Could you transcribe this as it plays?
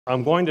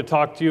I'm going to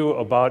talk to you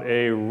about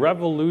a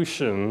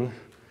revolution,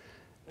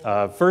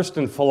 first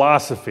in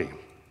philosophy.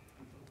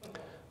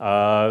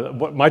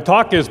 My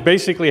talk is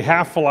basically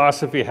half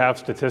philosophy, half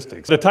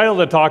statistics. The title of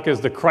the talk is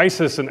The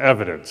Crisis in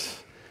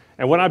Evidence.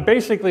 And what I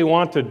basically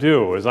want to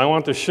do is I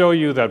want to show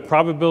you that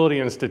probability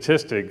and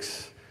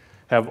statistics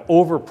have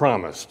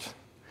overpromised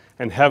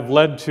and have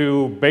led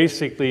to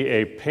basically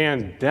a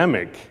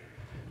pandemic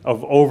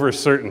of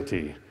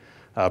overcertainty.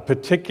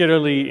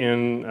 Particularly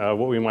in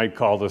what we might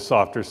call the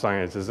softer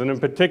sciences, and in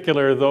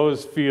particular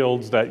those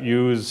fields that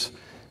use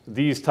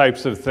these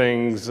types of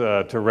things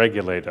to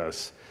regulate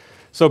us.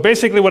 So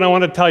basically what I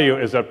want to tell you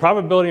is that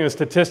probability and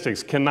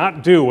statistics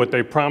cannot do what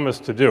they promise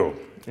to do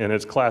in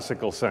its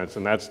classical sense,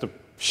 and that's to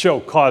show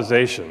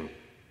causation.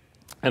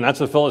 And that's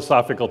a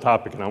philosophical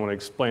topic, and I want to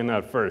explain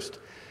that first.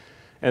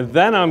 And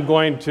then I'm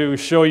going to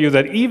show you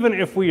that even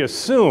if we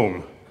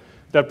assume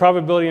that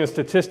probability and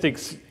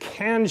statistics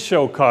can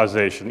show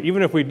causation,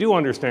 even if we do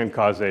understand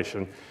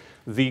causation,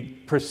 the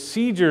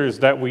procedures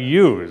that we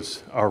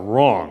use are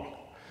wrong,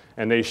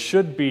 and they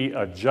should be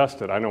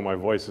adjusted. I know my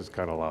voice is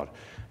kind of loud.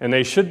 And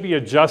they should be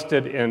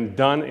adjusted and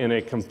done in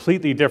a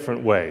completely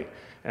different way.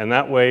 And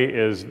that way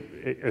is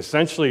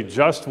essentially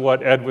just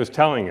what Ed was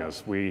telling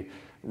us. We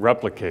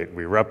replicate.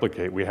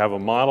 We have a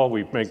model,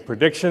 we make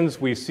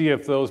predictions, we see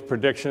if those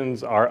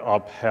predictions are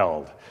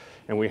upheld.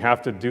 And we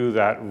have to do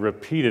that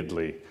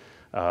repeatedly.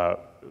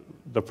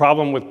 The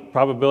problem with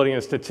probability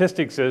and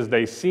statistics is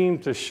they seem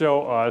to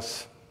show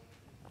us,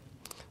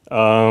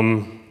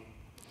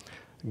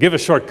 give a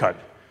shortcut.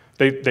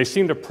 They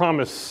seem to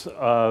promise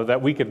that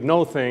we could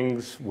know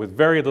things with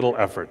very little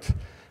effort,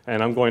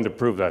 and I'm going to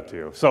prove that to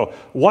you. So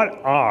what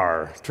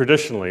are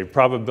traditionally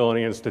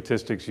probability and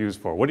statistics used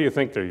for? What do you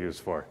think they're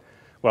used for?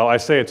 Well, I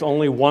say it's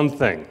only one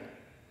thing: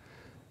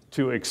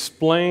 to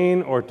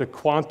explain or to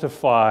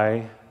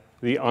quantify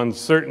the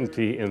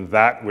uncertainty in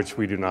that which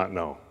we do not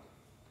know.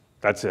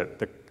 That's it.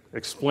 To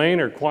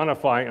explain or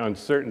quantify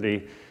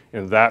uncertainty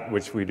in that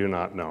which we do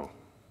not know,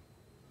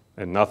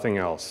 and nothing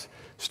else.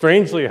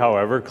 Strangely,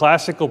 however,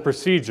 classical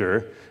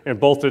procedure, in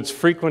both its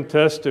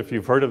frequentist, if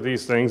you've heard of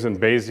these things, and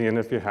Bayesian,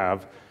 if you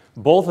have,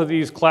 both of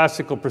these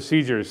classical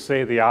procedures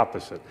say the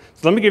opposite.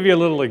 So let me give you a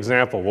little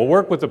example. We'll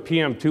work with the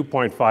PM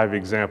 2.5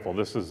 example.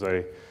 This is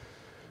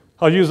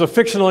I'll use a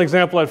fictional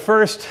example at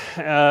first,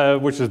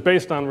 which is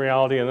based on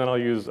reality, and then I'll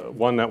use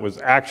one that was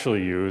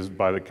actually used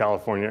by the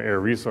California Air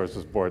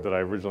Resources Board that I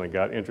originally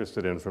got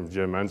interested in from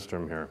Jim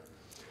Enstrom here.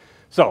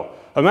 So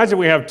imagine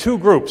we have two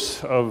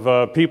groups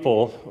of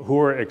people who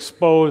are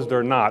exposed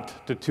or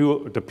not to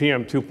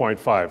PM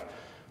 2.5.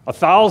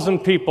 1,000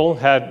 people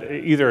had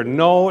either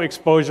no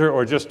exposure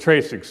or just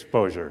trace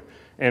exposure,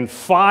 and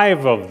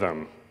 5 of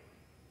them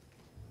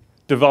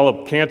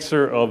developed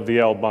cancer of the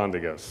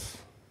albondigas,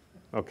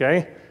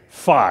 okay?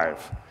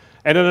 5.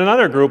 And in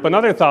another group,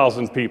 another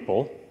 1,000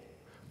 people,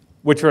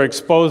 which are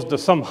exposed to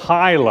some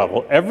high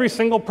level, every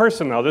single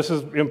person, now this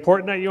is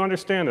important that you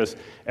understand this,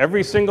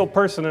 every single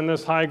person in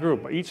this high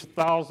group, each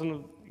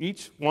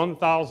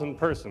 1,000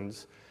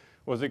 persons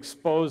was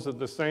exposed at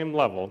the same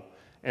level,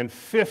 and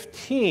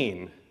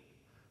 15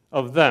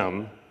 of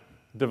them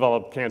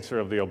developed cancer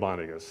of the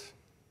albondigas.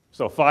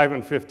 So 5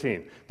 and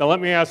 15. Now let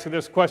me ask you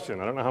this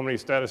question. I don't know how many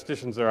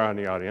statisticians there are in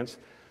the audience,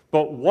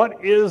 but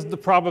what is the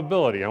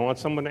probability? I want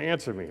someone to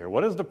answer me here.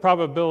 What is the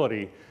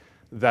probability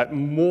that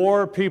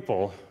more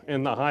people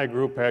in the high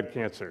group had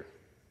cancer?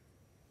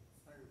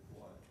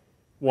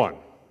 1.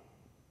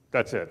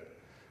 That's it.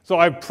 So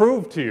I've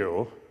proved to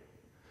you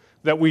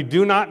that we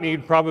do not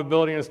need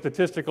probability and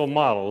statistical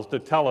models to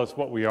tell us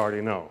what we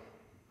already know.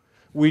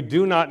 We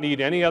do not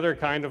need any other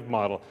kind of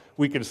model.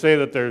 We could say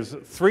that there's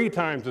 3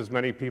 times as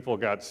many people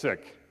got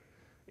sick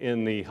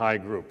in the high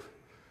group,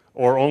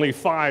 or only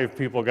 5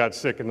 people got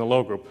sick in the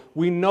low group.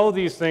 We know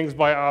these things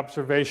by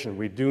observation.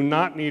 We do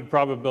not need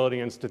probability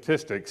and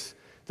statistics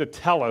to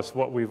tell us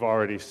what we've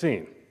already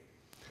seen.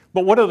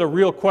 But what are the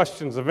real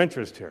questions of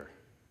interest here?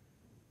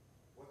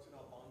 What's an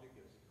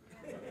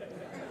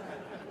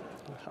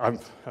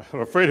albondigas? I'm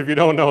afraid if you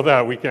don't know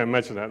that, we can't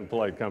mention that in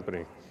polite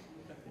company.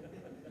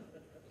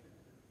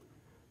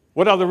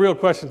 What are the real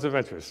questions of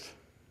interest?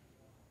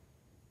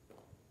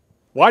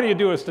 Why do you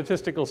do a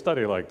statistical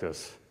study like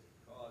this?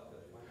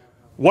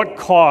 What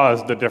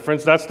caused the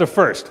difference? That's the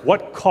first.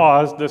 What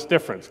caused this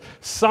difference?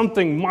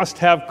 Something must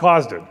have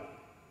caused it.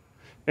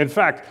 In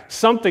fact,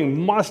 something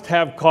must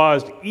have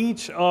caused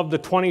each of the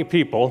 20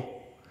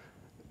 people,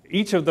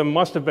 each of them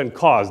must have been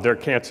caused their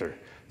cancer.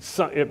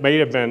 So it may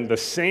have been the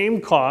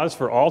same cause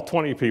for all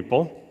 20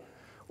 people,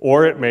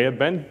 or it may have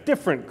been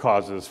different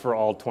causes for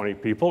all 20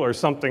 people, or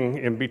something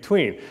in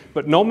between.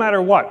 But no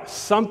matter what,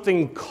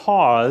 something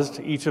caused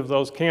each of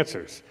those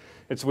cancers.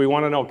 And so we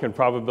want to know, can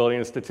probability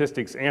and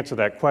statistics answer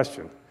that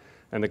question?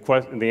 And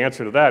the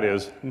answer to that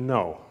is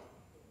no,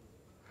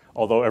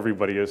 although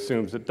everybody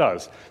assumes it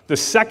does. The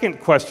second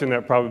question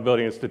that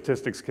probability and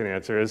statistics can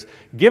answer is,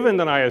 given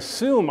that I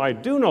assume I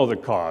do know the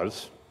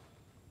cause,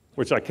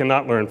 which I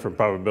cannot learn from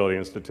probability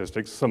and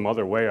statistics, some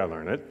other way I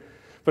learn it,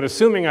 But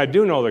assuming I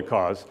do know the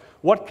cause,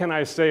 what can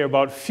I say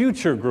about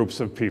future groups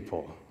of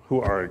people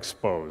who are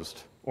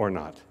exposed or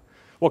not?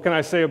 What can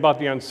I say about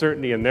the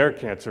uncertainty in their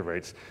cancer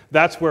rates?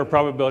 That's where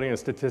probability and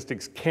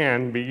statistics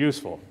can be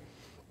useful.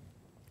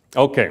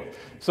 Okay,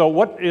 so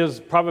what is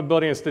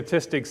probability and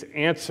statistics'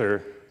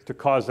 answer to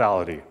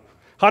causality?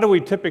 How do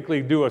we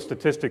typically do a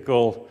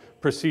statistical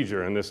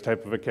procedure in this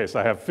type of a case?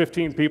 I have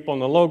 15 people in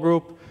the low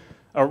group,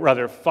 or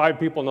rather 5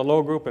 people in the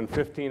low group and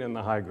 15 in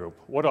the high group.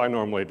 What do I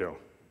normally do?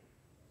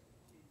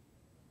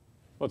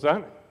 What's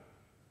that?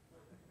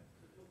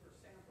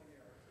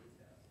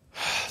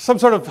 Some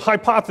sort of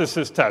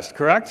hypothesis test,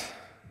 correct?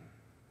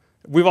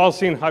 We've all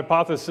seen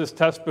hypothesis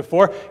tests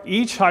before.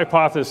 Each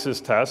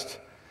hypothesis test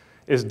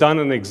is done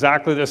in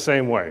exactly the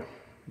same way.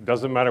 It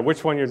doesn't matter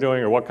which one you're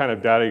doing or what kind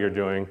of data you're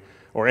doing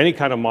or any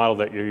kind of model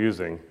that you're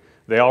using.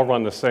 They all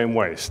run the same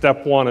way.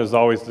 Step one is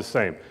always the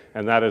same,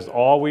 and that is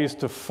always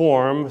to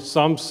form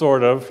some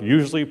sort of,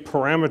 usually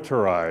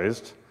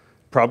parameterized,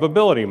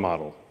 probability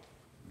model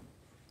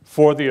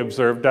for the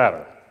observed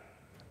data.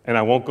 And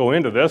I won't go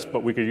into this,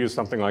 but we could use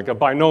something like a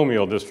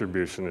binomial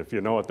distribution. If you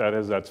know what that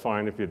is, that's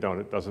fine. If you don't,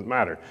 it doesn't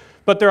matter.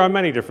 But there are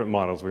many different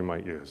models we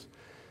might use.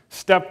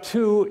 Step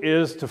two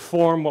is to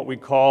form what we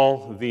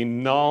call the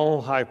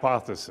null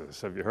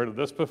hypothesis. Have you heard of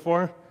this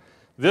before?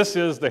 This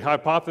is the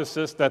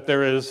hypothesis that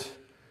there is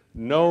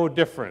no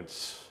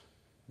difference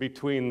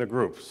between the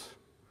groups.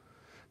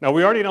 Now,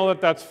 we already know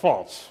that that's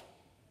false.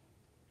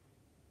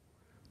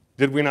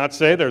 Did we not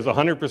say there's a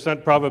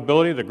 100%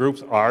 probability the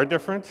groups are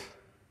different?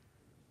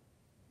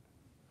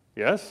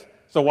 Yes?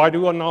 So why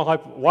do a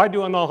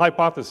null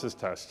hypothesis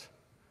test?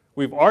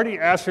 We've already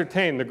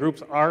ascertained the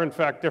groups are in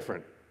fact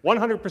different.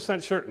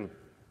 100% certain.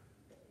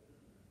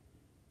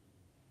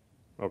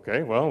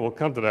 Okay, well, we'll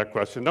come to that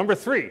question. Number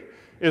 3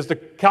 is to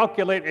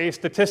calculate a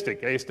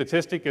statistic. A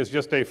statistic is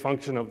just a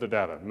function of the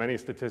data. Many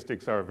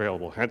statistics are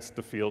available, hence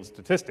the field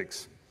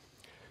statistics.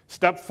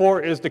 Step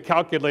 4 is to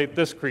calculate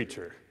this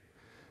creature.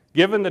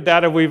 Given the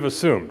data we've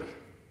assumed,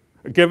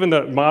 given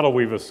the model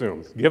we've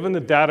assumed, given the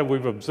data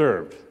we've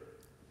observed,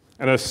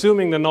 and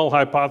assuming the null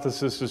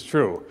hypothesis is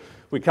true,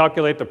 we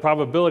calculate the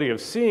probability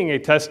of seeing a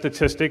test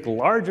statistic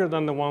larger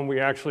than the one we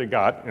actually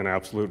got in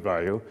absolute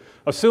value,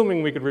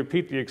 assuming we could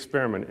repeat the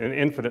experiment an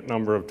infinite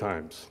number of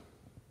times.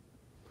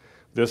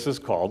 This is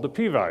called the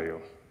p-value.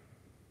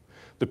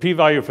 The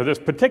p-value for this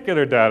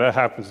particular data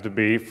happens to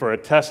be, for a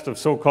test of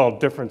so-called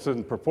differences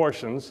in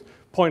proportions,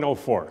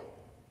 0.04.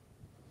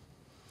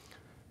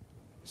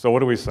 So what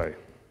do we say?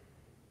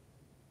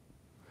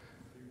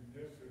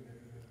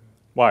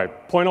 Why?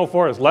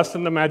 0.04 is less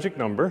than the magic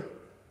number.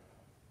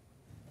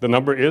 The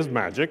number is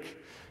magic.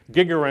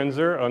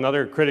 Gigerenzer,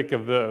 another critic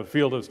of the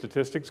field of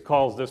statistics,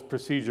 calls this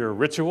procedure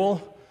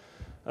ritual.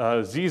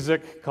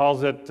 Zizek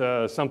calls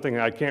it something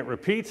I can't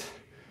repeat.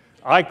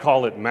 I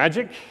call it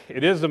magic.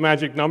 It is the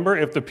magic number.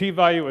 If the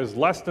p-value is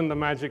less than the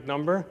magic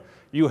number,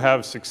 you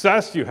have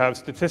success, you have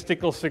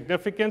statistical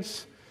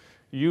significance.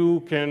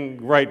 You can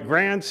write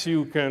grants,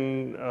 you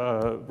can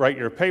write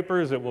your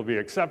papers, it will be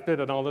accepted,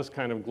 and all this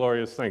kind of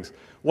glorious things.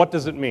 What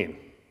does it mean?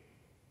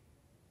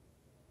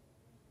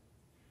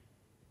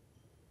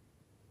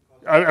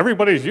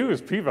 Everybody's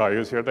used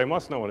p-values here. They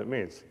must know what it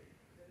means.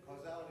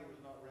 Causality was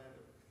not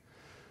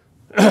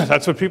random.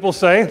 That's what people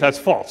say. That's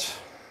false.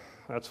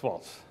 That's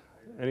false.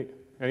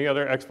 Any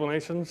other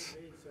explanations?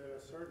 It means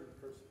a certain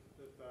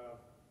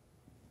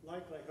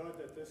likelihood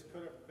that this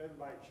could have been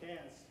by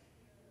chance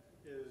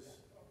is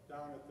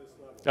down at this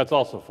level. That's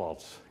also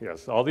false.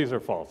 Yes, all these are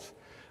false.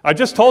 I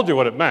just told you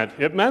what it meant.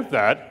 It meant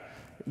that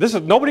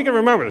nobody can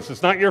remember this.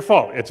 It's not your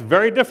fault. It's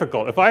very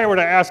difficult. If I were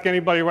to ask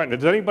anybody right now,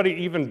 does anybody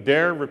even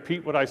dare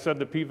repeat what I said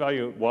the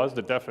p-value was,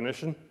 the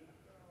definition?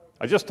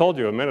 I just told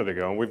you a minute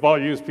ago, and we've all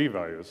used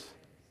p-values.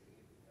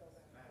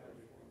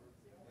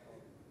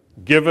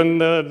 Given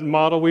the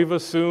model we've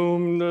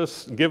assumed,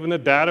 given the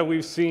data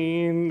we've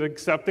seen,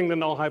 accepting the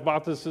null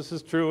hypothesis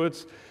is true,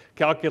 it's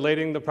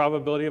calculating the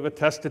probability of a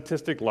test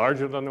statistic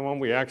larger than the one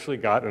we actually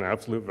got in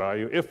absolute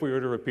value if we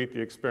were to repeat the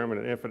experiment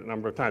an infinite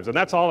number of times. And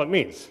that's all it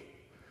means.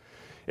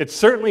 It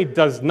certainly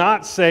does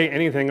not say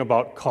anything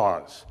about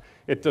cause.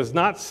 It does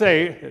not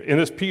say, in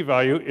this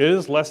p-value,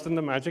 is less than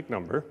the magic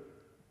number.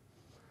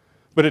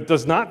 But it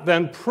does not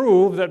then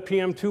prove that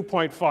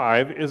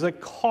PM2.5 is a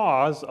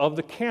cause of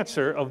the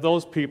cancer of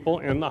those people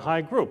in the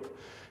high group.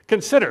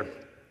 Consider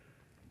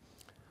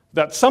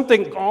that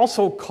something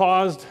also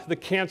caused the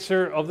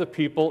cancer of the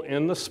people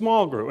in the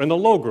small group, in the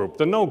low group,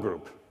 the no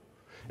group.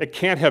 It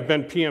can't have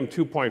been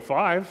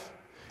PM2.5.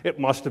 It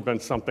must have been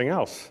something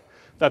else.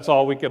 That's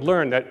all we could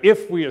learn, that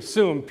if we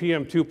assume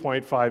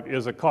PM2.5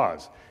 is a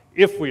cause,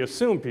 if we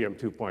assume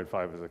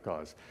PM2.5 is a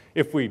cause.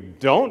 If we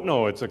don't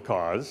know it's a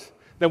cause,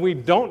 then we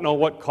don't know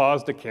what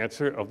caused the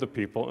cancer of the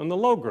people in the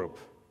low group.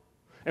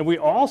 And we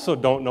also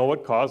don't know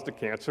what caused the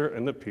cancer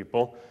in the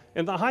people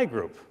in the high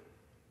group.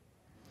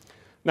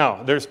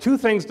 Now, there's two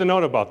things to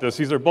note about this.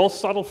 These are both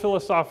subtle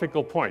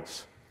philosophical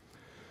points.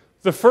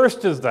 The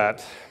first is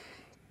that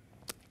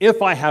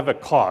if I have a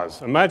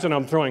cause, imagine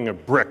I'm throwing a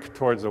brick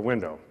towards a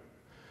window.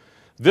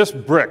 This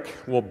brick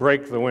will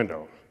break the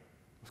window,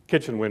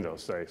 kitchen window,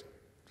 say,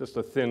 just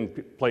a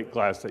thin plate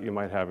glass that you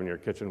might have in your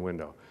kitchen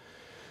window.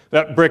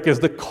 That brick is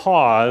the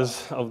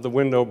cause of the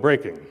window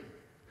breaking.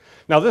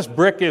 Now, this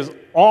brick is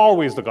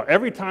always the cause.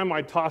 Every time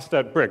I toss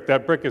that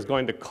brick is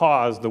going to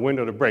cause the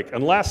window to break,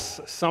 unless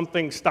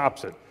something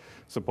stops it.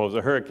 Suppose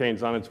a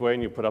hurricane's on its way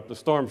and you put up the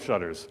storm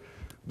shutters.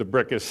 The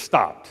brick is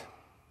stopped.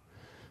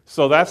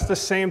 So that's the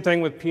same thing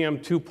with PM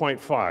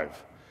 2.5.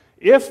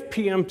 If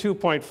PM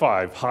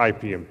 2.5, high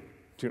PM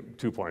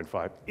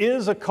 2.5,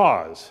 is a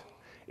cause,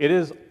 it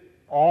is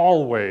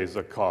always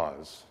a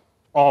cause,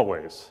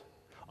 always,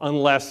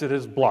 unless it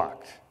is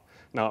blocked.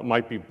 Now, it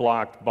might be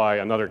blocked by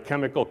another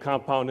chemical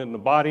compound in the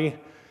body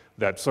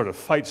that sort of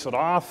fights it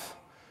off.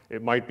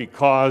 It might be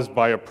caused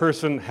by a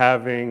person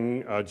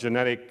having a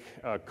genetic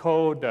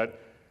code that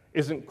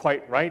isn't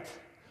quite right,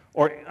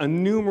 or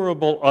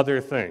innumerable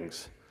other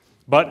things.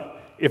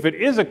 But if it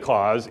is a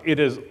cause, it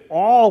is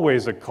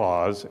always a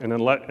cause, and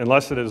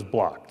unless it is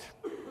blocked.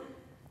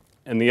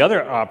 And the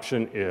other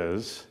option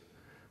is,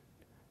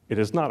 it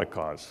is not a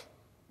cause.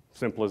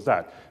 Simple as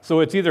that.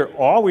 So it's either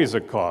always a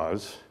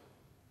cause,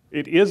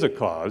 it is a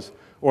cause,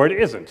 or it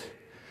isn't.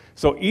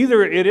 So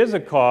either it is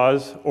a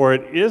cause or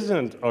it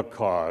isn't a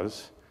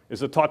cause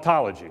is a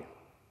tautology.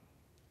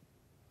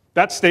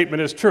 That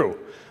statement is true.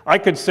 I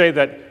could say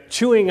that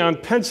chewing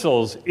on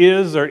pencils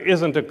is or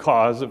isn't a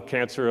cause of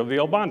cancer of the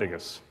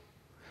albondigas.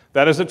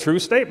 That is a true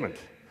statement.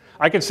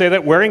 I could say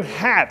that wearing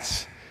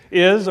hats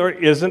is or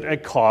isn't a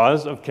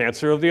cause of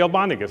cancer of the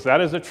albondigas.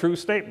 That is a true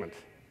statement.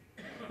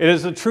 It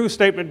is a true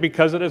statement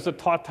because it is a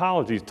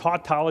tautology.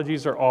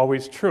 Tautologies are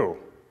always true.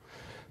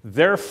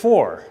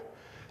 Therefore,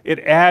 it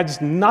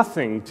adds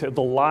nothing to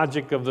the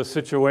logic of the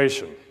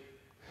situation.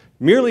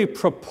 Merely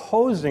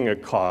proposing a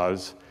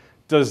cause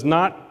does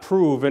not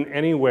prove in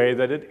any way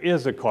that it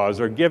is a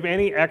cause or give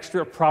any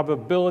extra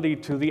probability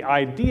to the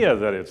idea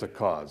that it's a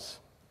cause.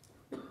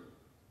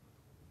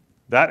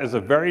 That is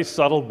a very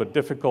subtle but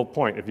difficult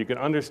point. If you can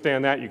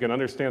understand that, you can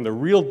understand the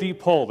real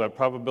deep hole that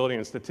probability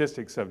and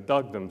statistics have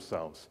dug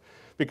themselves.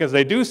 Because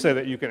they do say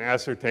that you can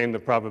ascertain the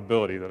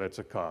probability that it's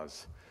a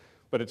cause.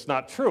 But it's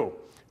not true.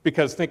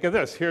 Because think of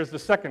this, here's the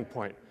second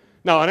point.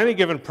 Now, on any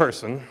given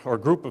person or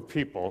group of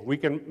people, we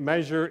can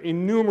measure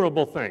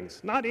innumerable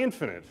things. Not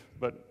infinite,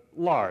 but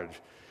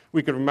large.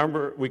 We could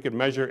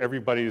measure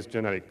everybody's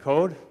genetic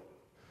code.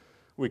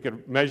 We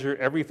could measure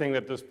everything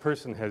that this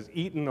person has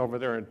eaten over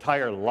their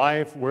entire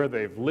life, where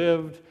they've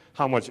lived,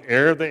 how much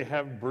air they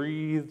have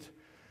breathed,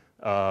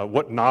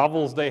 what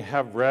novels they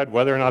have read,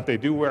 whether or not they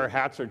do wear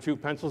hats or chew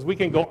pencils. We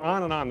can go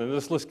on, and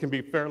this list can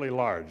be fairly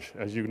large,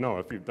 as you know,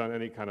 if you've done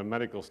any kind of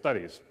medical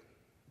studies.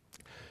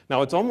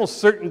 Now, it's almost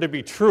certain to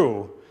be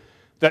true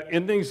that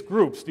in these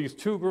groups, these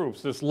two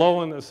groups, this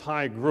low and this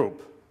high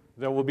group,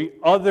 there will be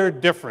other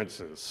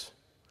differences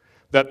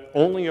that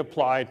only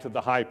apply to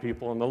the high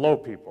people and the low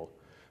people.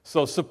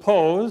 So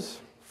suppose,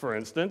 for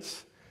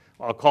instance,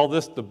 I'll call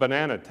this the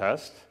banana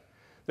test,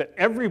 that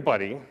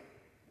everybody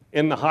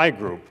in the high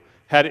group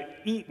had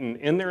eaten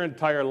in their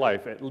entire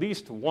life at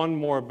least one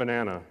more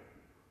banana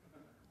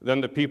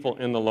than the people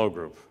in the low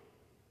group.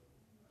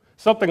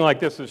 Something like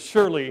this is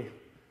surely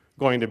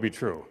going to be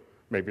true.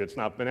 Maybe it's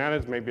not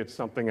bananas, maybe it's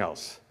something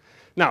else.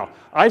 Now,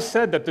 I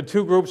said that the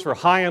two groups were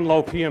high and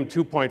low PM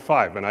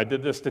 2.5, and I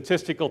did the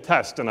statistical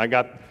test, and I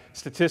got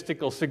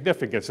statistical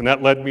significance, and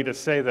that led me to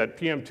say that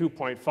PM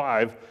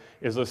 2.5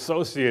 is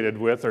associated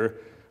with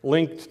or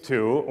linked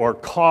to or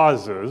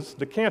causes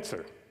the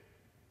cancer.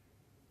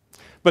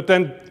 But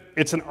then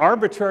it's an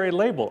arbitrary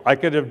label. I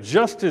could have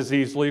just as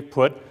easily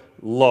put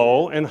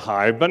low and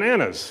high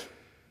bananas.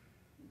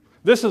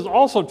 This is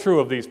also true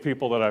of these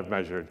people that I've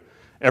measured.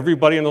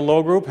 Everybody in the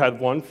low group had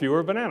one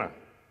fewer banana.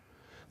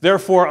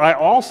 Therefore, I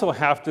also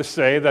have to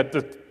say that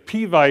the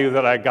p-value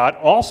that I got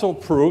also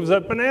proves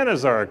that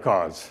bananas are a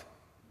cause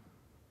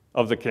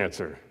of the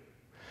cancer.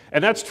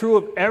 And that's true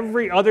of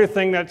every other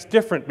thing that's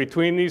different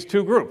between these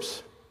two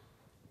groups.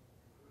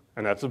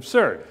 And that's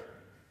absurd.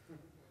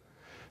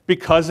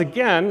 Because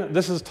again,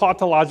 this is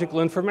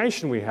tautological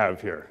information we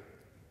have here.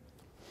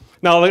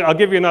 Now, I'll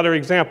give you another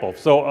example.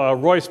 So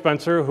Roy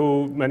Spencer,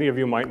 who many of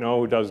you might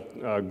know, who does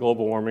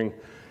global warming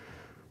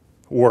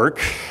work,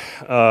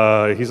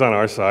 he's on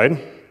our side.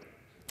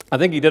 I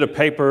think he did a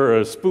paper,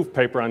 a spoof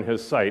paper on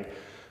his site,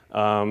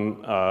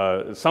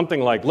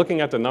 something like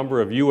looking at the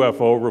number of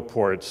UFO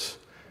reports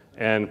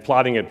and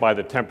plotting it by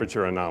the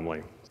temperature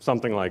anomaly,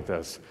 something like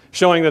this,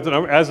 showing that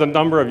as the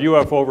number of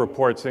UFO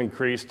reports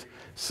increased,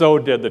 so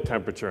did the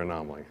temperature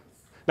anomaly.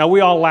 Now,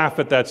 we all laugh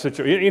at that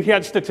situation. He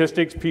had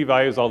statistics,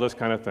 p-values, all this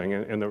kind of thing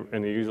in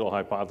the usual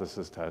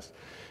hypothesis test.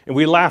 And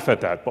we laugh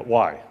at that, but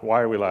why? Why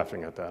are we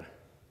laughing at that?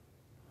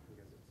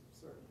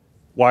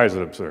 Why is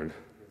it absurd?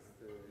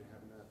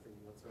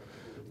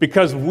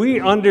 Because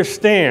we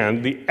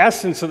understand the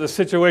essence of the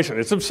situation.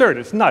 It's absurd,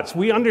 it's nuts.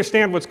 We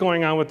understand what's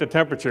going on with the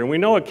temperature, and we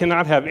know it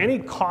cannot have any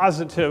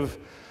causative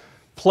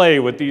play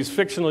with these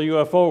fictional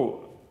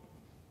UFO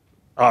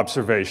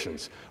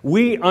observations.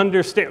 We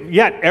understand,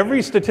 yet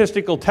every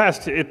statistical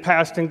test, it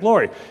passed in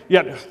glory.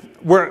 Yet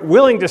we're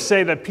willing to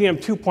say that PM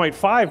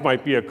 2.5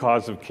 might be a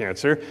cause of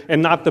cancer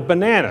and not the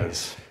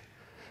bananas,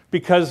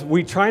 because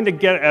we're trying to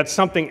get at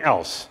something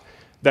else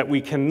that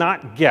we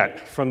cannot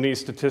get from these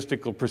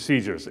statistical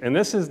procedures. And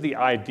this is the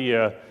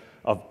idea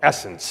of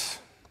essence.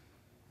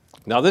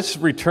 Now, this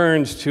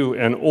returns to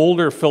an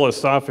older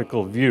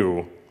philosophical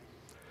view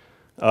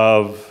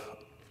of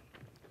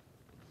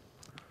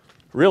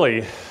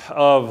really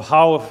of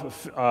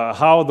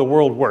how the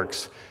world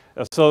works.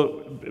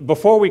 So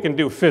before we can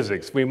do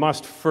physics, we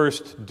must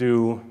first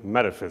do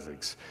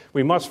metaphysics.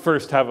 We must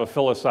first have a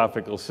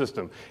philosophical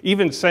system.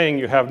 Even saying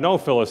you have no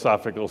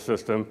philosophical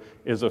system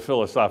is a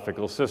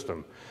philosophical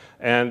system.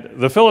 And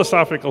the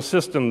philosophical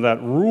system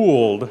that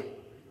ruled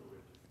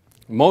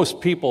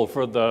most people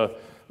for the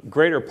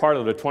greater part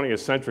of the 20th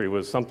century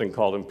was something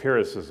called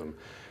empiricism.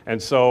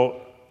 And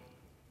so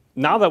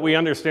now that we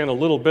understand a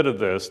little bit of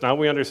this, now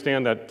we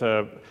understand that,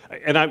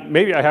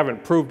 maybe I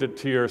haven't proved it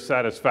to your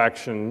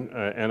satisfaction,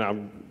 and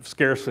I'm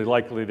scarcely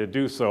likely to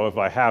do so if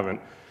I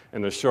haven't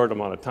in the short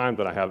amount of time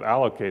that I have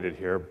allocated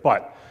here,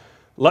 but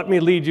let me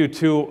lead you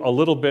to a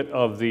little bit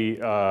of the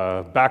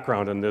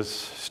background in this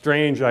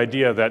strange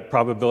idea that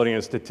probability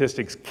and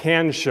statistics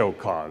can show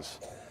cause.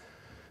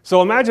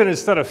 So imagine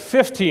instead of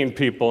 15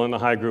 people in the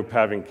high group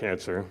having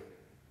cancer, it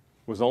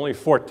was only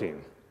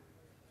 14.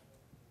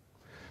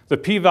 The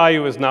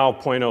p-value is now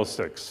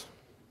 0.06.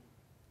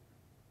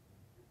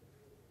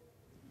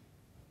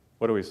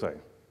 What do we say?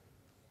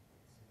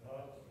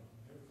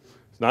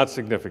 It's not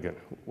significant.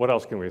 What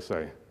else can we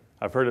say?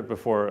 I've heard it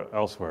before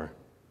elsewhere.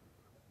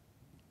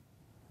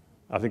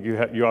 I think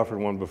you offered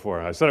one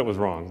before. I said it was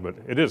wrong, but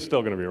it is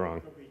still going to be wrong.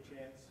 Could be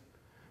chance.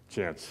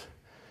 Chance.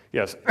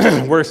 Yes,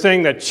 we're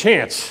saying that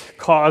chance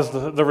caused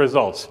the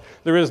results.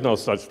 There is no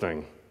such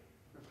thing.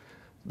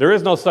 There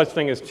is no such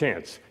thing as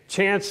chance.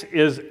 Chance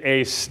is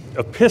an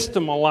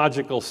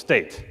epistemological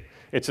state.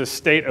 It's a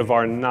state of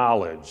our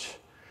knowledge.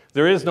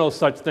 There is no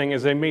such thing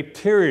as a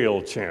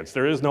material chance.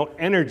 There is no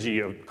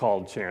energy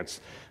called chance.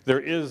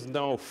 There is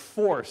no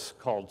force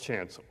called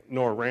chance,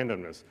 nor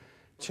randomness.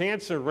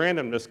 Chance and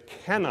randomness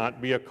cannot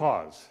be a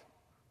cause.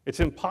 It's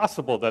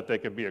impossible that they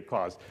could be a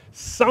cause.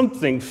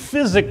 Something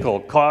physical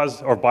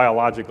caused, or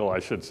biological, I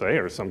should say,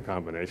 or some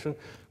combination,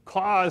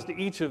 caused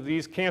each of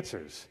these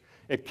cancers.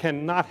 It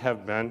cannot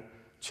have been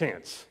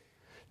chance.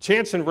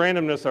 Chance and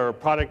randomness are a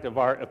product of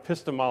our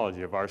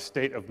epistemology, of our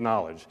state of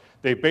knowledge.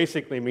 They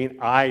basically mean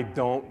I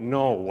don't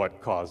know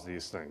what caused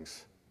these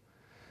things.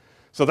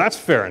 So that's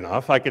fair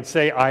enough. I could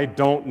say I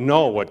don't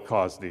know what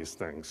caused these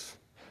things.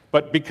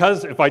 But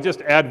because if I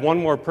just add one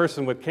more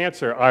person with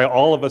cancer, I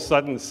all of a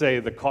sudden say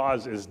the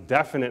cause is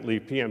definitely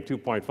PM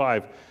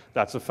 2.5,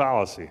 that's a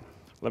fallacy.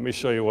 Let me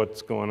show you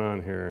what's going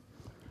on here.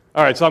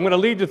 All right, so I'm going to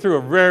lead you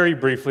through very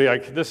briefly.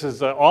 This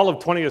is all of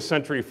 20th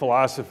century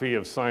philosophy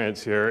of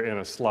science here in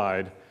a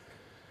slide.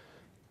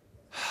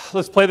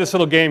 Let's play this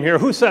little game here.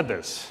 Who said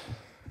this?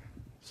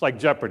 It's like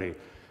Jeopardy.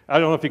 I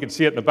don't know if you can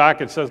see it in the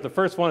back. It says the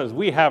first one is,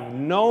 we have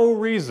no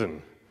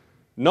reason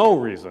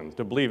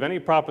to believe any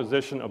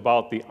proposition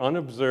about the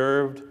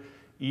unobserved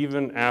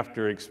even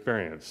after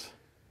experience.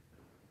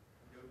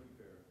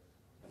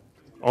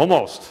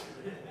 Almost.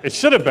 It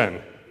should have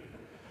been.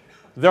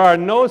 There are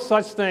no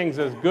such things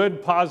as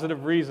good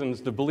positive reasons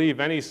to believe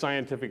any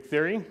scientific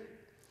theory.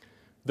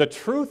 The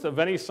truth of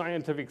any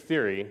scientific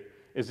theory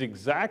is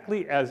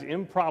exactly as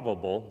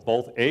improbable,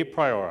 both a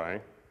priori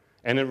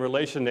and in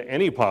relation to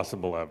any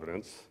possible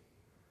evidence,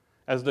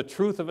 as the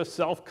truth of a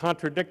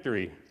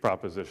self-contradictory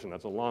proposition.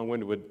 That's a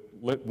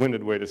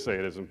long-winded way to say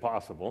it is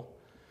impossible.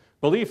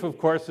 Belief, of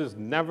course, is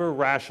never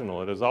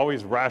rational. It is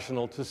always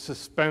rational to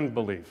suspend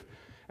belief.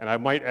 And I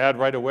might add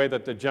right away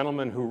that the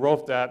gentleman who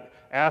wrote that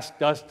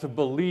asked us to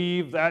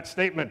believe that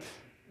statement.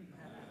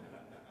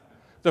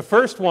 The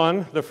first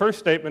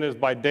statement is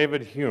by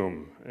David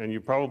Hume, and you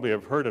probably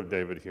have heard of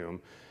David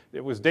Hume.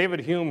 It was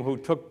David Hume who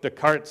took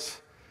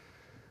Descartes'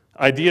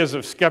 ideas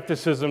of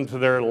skepticism to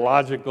their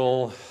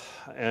logical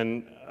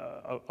and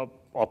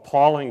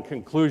appalling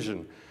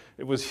conclusion.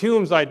 It was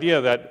Hume's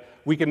idea that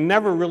we can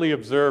never really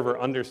observe or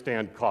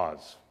understand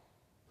cause.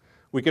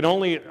 We can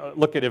only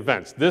look at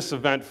events, this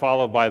event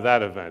followed by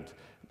that event.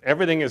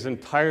 Everything is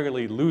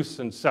entirely loose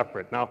and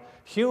separate. Now,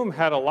 Hume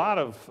had a lot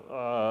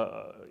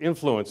of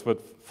influence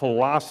with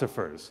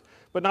philosophers,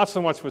 but not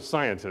so much with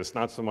scientists,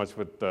 not so much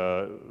with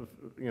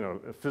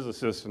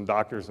physicists and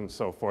doctors and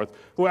so forth,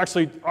 who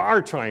actually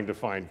are trying to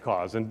find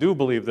cause and do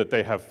believe that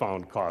they have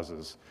found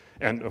causes.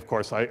 And of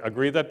course, I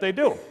agree that they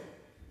do.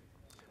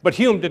 But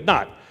Hume did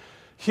not.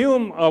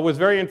 Hume was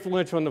very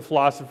influential in the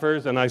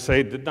philosophers, and I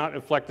say did not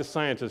reflect the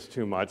scientists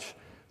too much.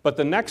 But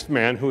the next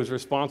man who is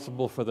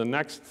responsible for the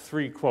next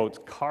three quotes,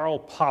 Karl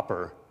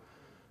Popper,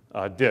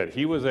 did.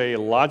 He was a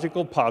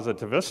logical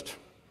positivist,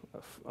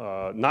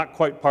 not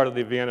quite part of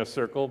the Vienna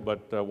Circle,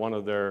 but one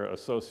of their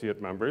associate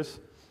members.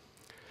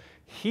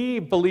 He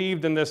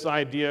believed in this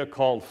idea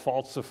called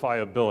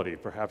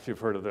falsifiability. Perhaps you've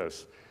heard of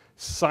this.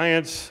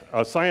 Science,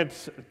 a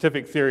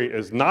scientific theory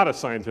is not a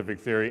scientific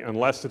theory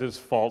unless it is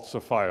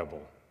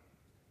falsifiable.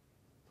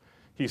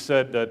 He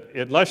said that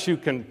unless you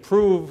can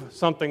prove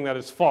something that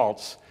is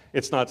false,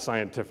 it's not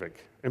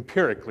scientific.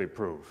 Empirically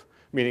prove,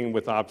 meaning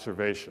with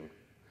observation.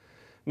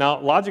 Now,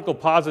 logical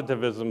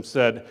positivism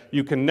said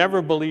you can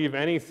never believe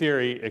any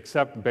theory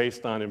except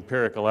based on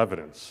empirical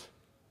evidence.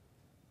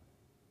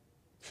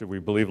 Should we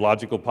believe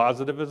logical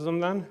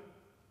positivism then?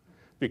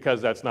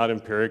 Because that's not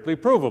empirically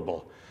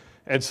provable.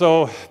 And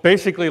so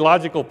basically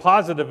logical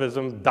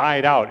positivism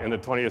died out in the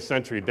 20th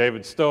century.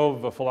 David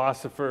Stove, a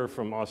philosopher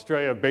from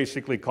Australia,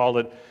 basically called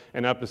it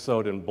an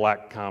episode in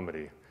black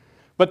comedy.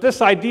 But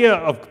this idea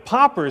of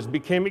poppers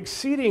became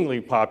exceedingly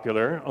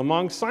popular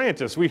among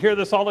scientists. We hear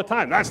this all the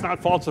time. That's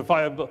not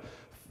falsifiable,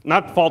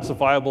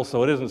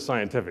 so it isn't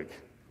scientific.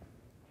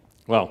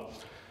 Well,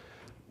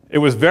 it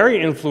was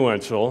very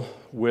influential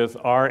with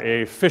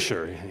R.A.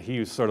 Fisher. He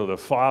was sort of the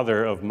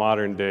father of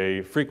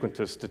modern-day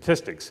frequentist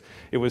statistics.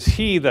 It was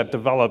he that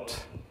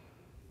developed,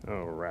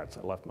 oh, rats,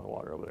 I left my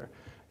water over there.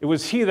 It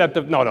was he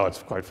that, no,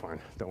 it's quite fine,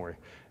 don't worry.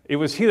 It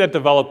was he that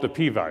developed the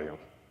p-value.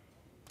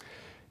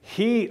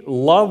 He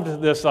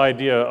loved this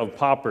idea of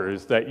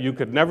poppers that you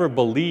could never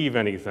believe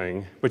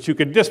anything, but you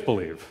could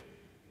disbelieve.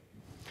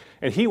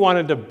 And he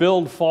wanted to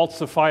build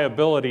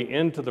falsifiability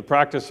into the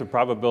practice of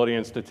probability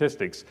and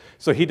statistics,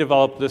 so he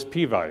developed this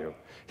p-value.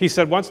 He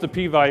said once the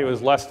p-value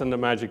is less than the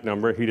magic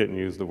number, he didn't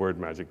use the word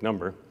magic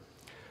number,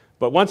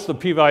 but once the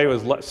p-value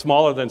is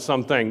smaller than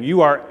something,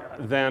 you are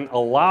then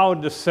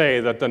allowed to say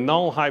that the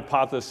null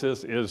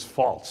hypothesis is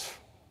false.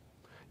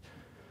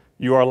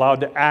 You are allowed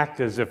to act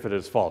as if it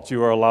is false.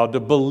 You are allowed to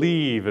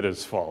believe it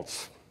is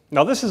false.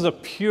 Now, this is a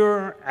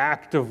pure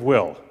act of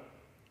will.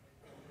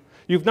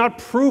 You've not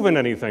proven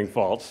anything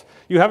false.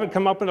 You haven't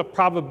come up with a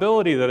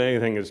probability that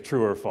anything is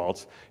true or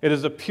false. It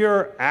is a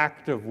pure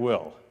act of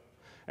will.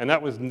 And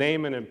that was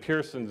Neyman and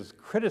Pearson's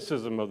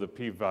criticism of the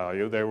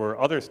p-value. There were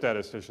other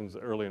statisticians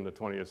early in the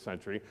 20th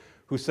century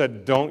who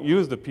said, don't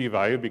use the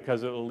p-value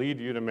because it will lead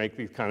you to make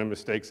these kind of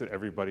mistakes that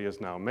everybody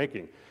is now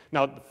making.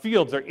 Now,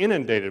 fields are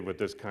inundated with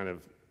this kind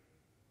of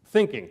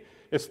thinking,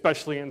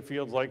 especially in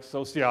fields like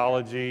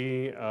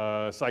sociology,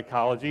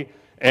 psychology,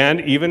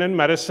 and even in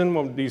medicine,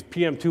 when these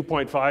PM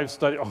 2.5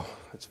 studies, oh,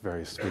 that's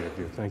very sweet of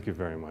you. Thank you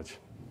very much.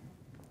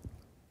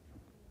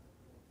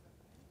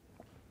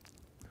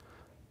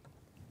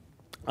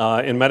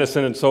 In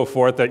medicine and so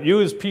forth, that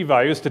use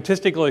p-values,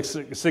 statistical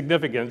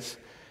significance,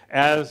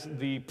 as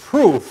the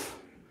proof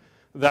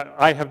that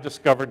I have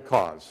discovered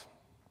cause.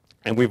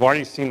 And we've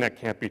already seen that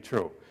can't be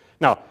true.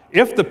 Now,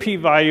 if the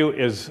p-value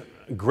is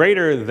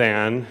greater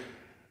than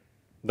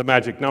the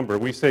magic number,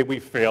 we say we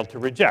fail to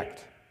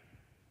reject.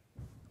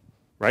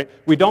 Right?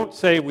 We don't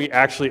say we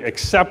actually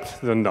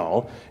accept the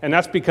null, and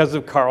that's because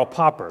of Karl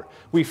Popper.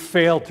 We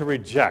fail to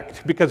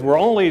reject, because we're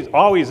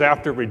always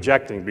after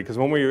rejecting, because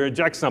when we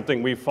reject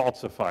something, we've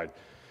falsified.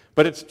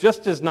 But it's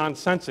just as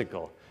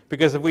nonsensical,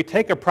 because if we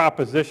take a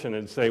proposition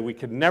and say we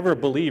could never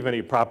believe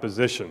any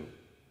proposition,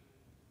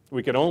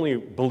 we can only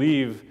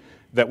believe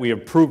that we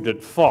have proved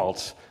it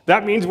false,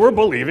 that means we're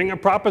believing a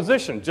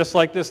proposition, just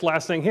like this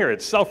last thing here.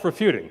 It's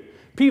self-refuting.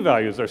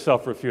 P-values are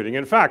self-refuting.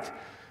 In fact,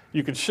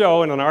 you could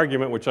show in an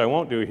argument, which I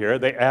won't do here,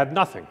 they add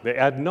nothing. They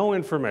add no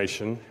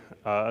information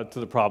to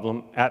the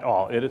problem at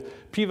all.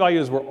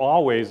 P-values were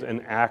always an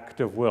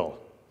act of will.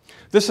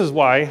 This is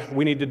why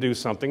we need to do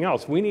something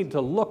else. We need to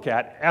look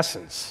at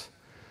essence.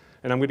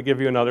 And I'm going to give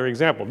you another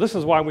example. This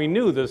is why we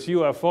knew this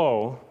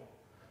UFO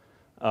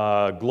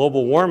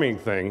global warming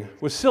thing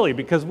was silly,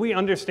 because we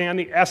understand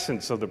the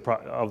essence of the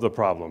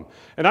problem.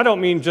 And I don't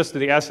mean just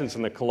the essence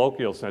in the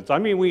colloquial sense. I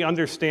mean we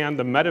understand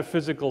the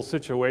metaphysical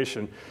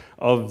situation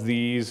of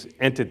these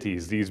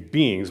entities, these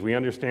beings. We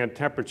understand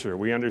temperature.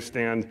 We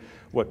understand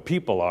what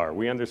people are.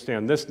 We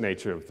understand this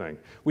nature of thing.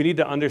 We need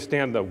to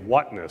understand the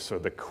whatness or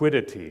the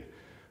quiddity,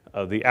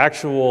 the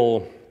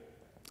actual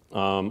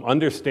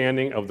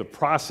understanding of the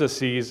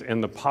processes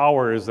and the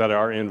powers that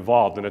are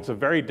involved, and it's a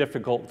very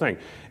difficult thing.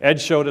 Ed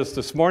showed us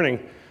this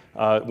morning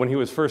when he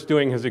was first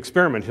doing his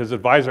experiment, his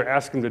advisor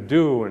asked him to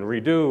do and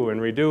redo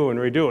and redo and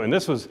redo, and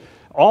this was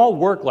all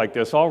work like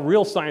this, all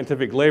real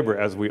scientific labor,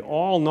 as we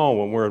all know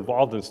when we're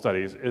involved in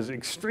studies, is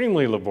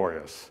extremely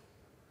laborious,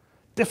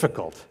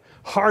 difficult,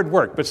 hard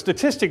work, but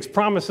statistics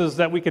promises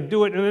that we could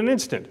do it in an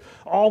instant.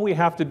 All we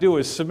have to do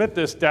is submit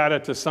this data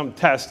to some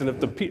test, and if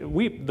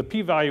the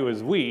p-value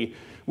is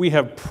we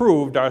have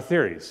proved our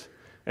theories,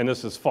 and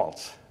this is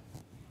false.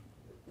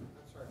 I'm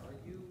sorry, are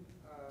you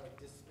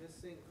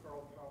dismissing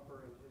Karl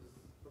Popper and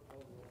his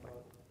proposal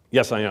about...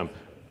 Yes, I am.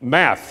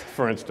 Math,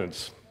 for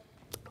instance.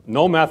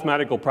 No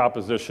mathematical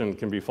proposition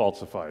can be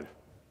falsified.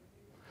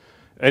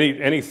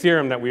 Any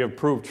theorem that we have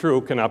proved true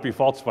cannot be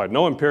falsified.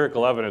 No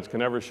empirical evidence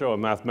can ever show a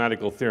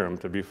mathematical theorem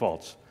to be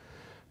false.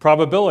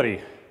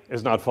 Probability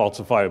is not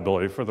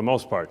falsifiability for the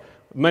most part.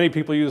 Many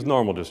people use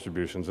normal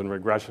distributions and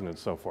regression and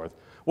so forth.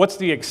 What's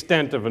the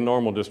extent of a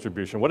normal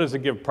distribution? What does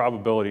it give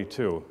probability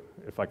to,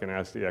 if I can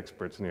ask the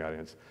experts in the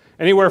audience?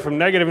 Anywhere from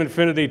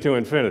 -infinity to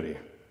infinity.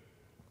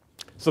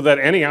 so that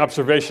any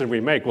observation we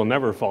make will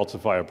never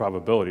falsify a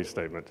probability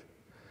statement.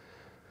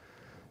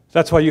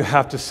 That's why you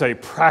have to say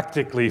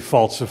practically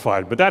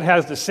falsified, but that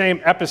has the same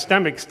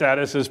epistemic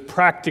status as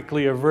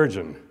practically a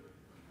virgin.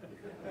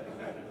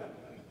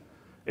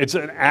 It's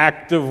an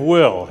act of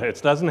will. It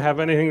doesn't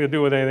have anything to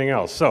do with anything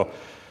else. So,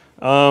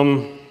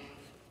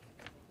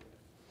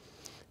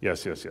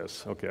 yes.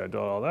 Okay, I did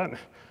all that.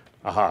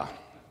 Aha.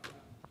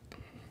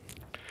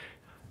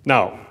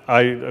 Now,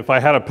 if I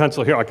had a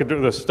pencil here, I could do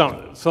this.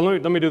 So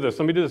let me do this.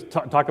 Let me do this.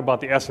 Talk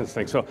about the essence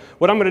thing. So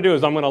what I'm going to do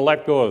is I'm going to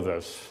let go of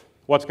this.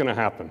 What's going to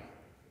happen?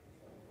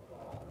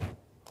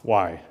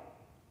 Why?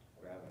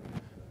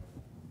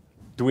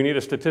 Do we need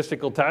a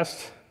statistical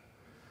test?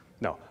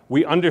 No.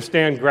 We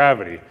understand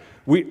gravity.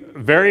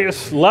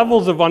 Various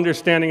levels of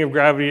understanding of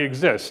gravity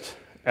exist.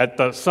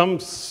 At some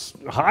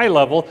high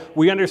level,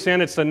 we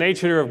understand it's the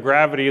nature of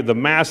gravity, the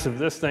mass of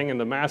this thing and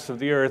the mass of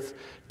the Earth,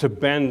 to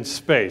bend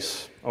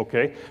space,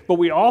 okay? But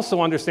we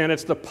also understand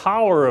it's the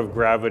power of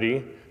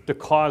gravity to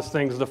cause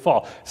things to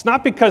fall. It's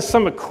not because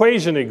some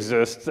equation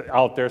exists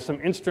out there,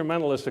 some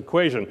instrumentalist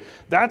equation.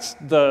 That's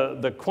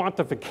the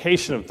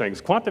quantification of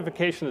things.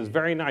 Quantification is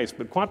very nice,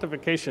 but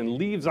quantification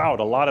leaves out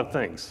a lot of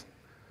things.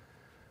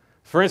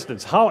 For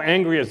instance, how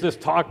angry is this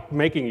talk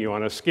making you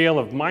on a scale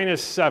of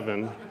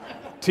 -7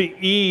 to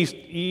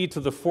e to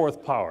the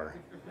 4th power?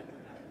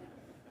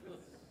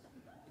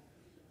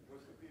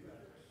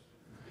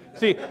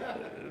 See,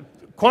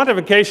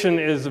 quantification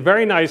is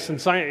very nice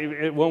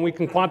when we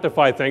can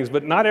quantify things,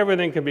 but not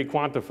everything can be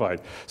quantified.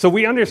 So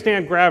we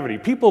understand gravity.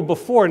 People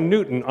before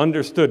Newton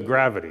understood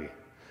gravity.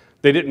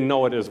 They didn't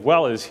know it as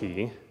well as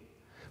he,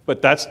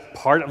 but that's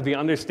part of the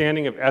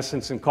understanding of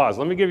essence and cause.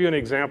 Let me give you an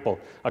example,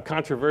 a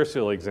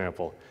controversial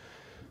example.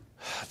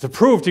 To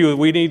prove to you,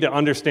 we need to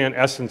understand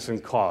essence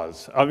and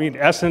cause. I mean,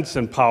 essence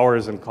and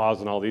powers and cause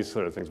and all these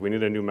sort of things. We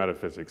need a new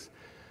metaphysics.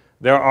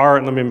 There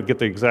are, let me get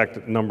the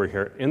exact number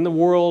here. In the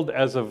world,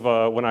 as of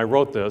when I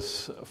wrote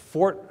this,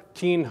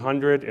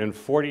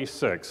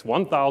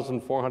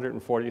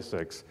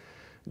 1,446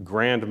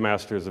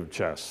 grandmasters of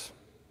chess.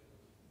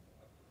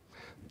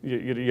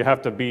 You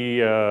have to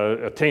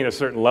attain a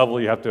certain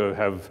level. You have to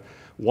have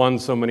won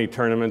so many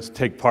tournaments,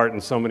 take part in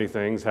so many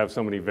things, have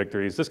so many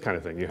victories, this kind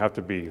of thing. You have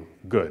to be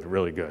good,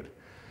 really good.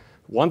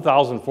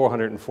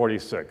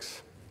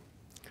 1,446.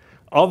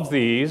 Of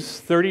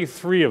these,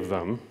 33 of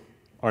them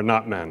are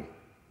not men.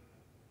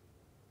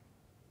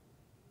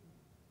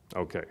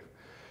 Okay.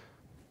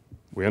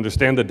 We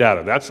understand the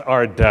data. That's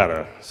our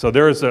data. So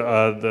there is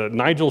the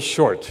Nigel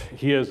Short.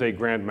 He is a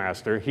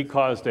grandmaster. He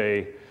caused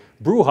a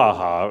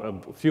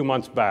brouhaha a few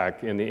months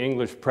back in the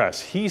English press.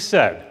 He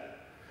said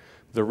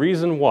the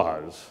reason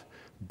was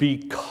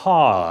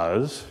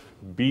because,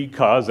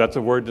 that's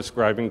a word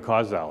describing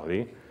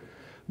causality,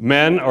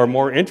 men are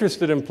more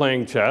interested in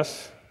playing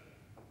chess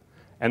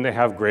and they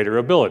have greater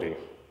ability.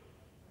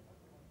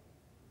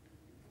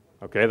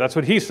 Okay, that's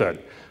what he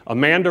said.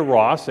 Amanda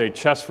Ross, a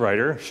chess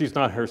writer, she's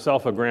not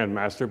herself a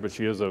grandmaster, but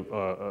she is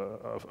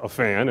a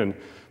fan and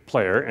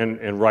player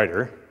and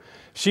writer.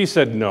 She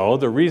said no,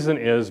 the reason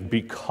is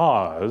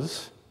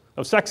because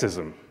of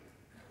sexism.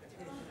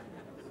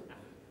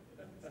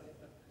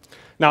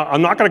 Now,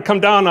 I'm not going to come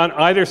down on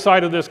either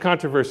side of this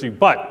controversy,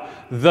 but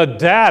the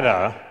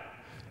data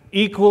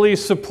equally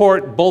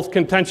support both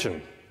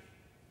contention.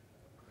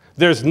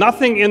 There's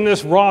nothing in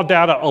this raw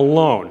data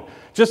alone.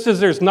 Just as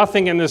there's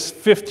nothing in this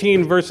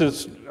 15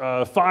 versus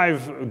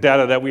 5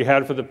 data that we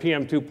had for the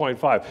PM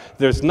 2.5,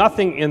 there's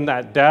nothing in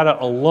that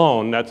data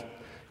alone that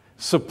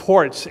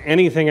supports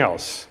anything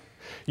else.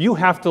 You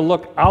have to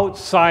look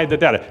outside the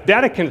data.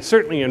 Data can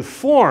certainly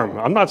inform.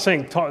 I'm not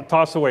saying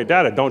toss away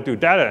data, don't do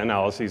data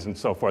analyses and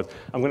so forth.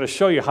 I'm going to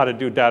show you how to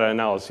do data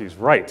analyses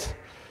right.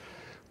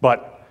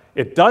 But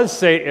it does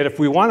say that if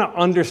we want to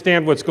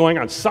understand what's going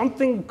on,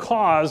 something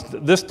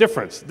caused this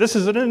difference. This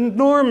is an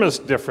enormous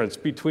difference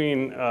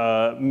between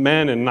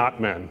men and not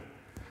men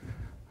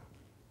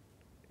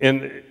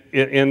in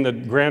the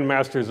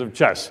grandmasters of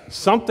chess.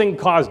 Something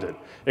caused it.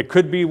 It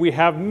could be we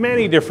have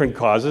many different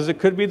causes. It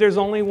could be there's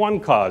only one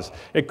cause.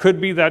 It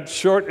could be that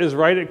Short is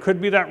right. It could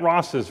be that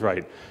Ross is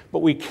right. But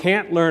we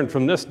can't learn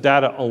from this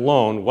data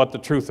alone what the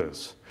truth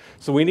is.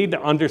 So we need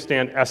to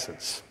understand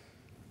essence.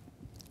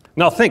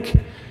 Now think,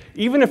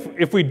 even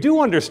if we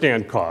do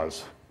understand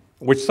cause,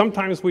 which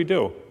sometimes we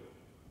do,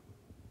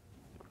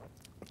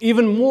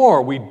 even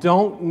more, we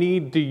don't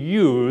need to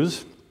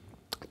use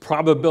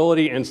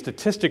probability and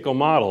statistical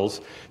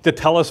models to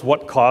tell us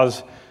what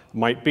cause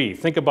might be.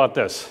 Think about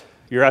this.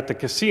 You're at the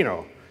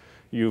casino.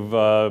 You've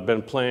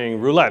been playing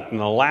roulette, and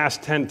the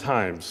last 10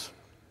 times,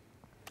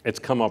 it's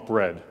come up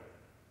red.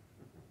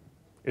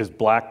 Is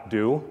black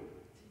due?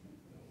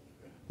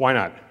 Why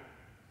not?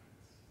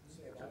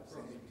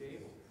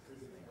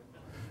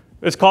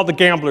 It's called the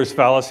gambler's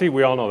fallacy.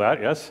 We all know that,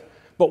 yes?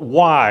 But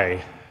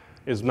why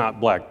is not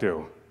black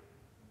due?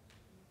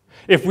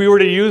 If we were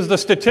to use the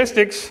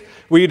statistics,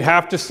 we'd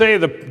have to say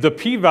the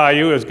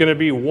p-value is going to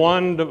be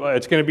 1,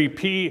 it's going to be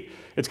p,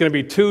 it's going to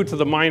be 2 to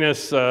the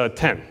minus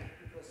 10.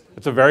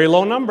 It's a very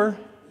low number.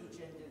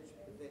 Each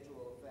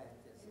individual event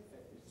is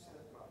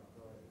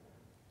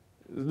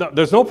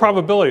There's no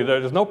probability.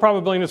 There's no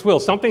probability in this wheel.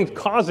 Something's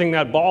causing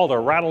that ball to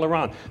rattle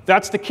around.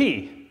 That's the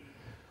key.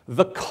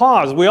 The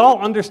cause. We all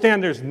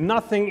understand there's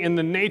nothing in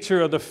the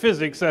nature of the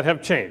physics that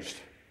have changed.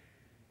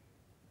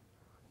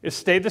 It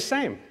stayed the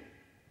same.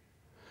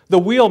 The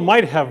wheel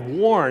might have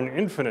worn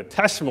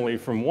infinitesimally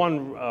from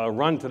one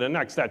run to the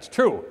next. That's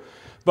true.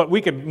 But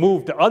we could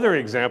move to other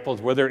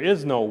examples where there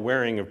is no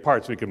wearing of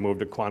parts. We could move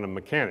to quantum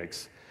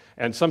mechanics.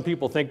 And some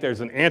people think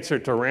there's an answer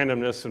to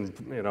randomness and,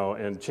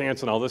 and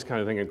chance and all this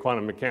kind of thing in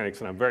quantum mechanics,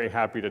 and I'm very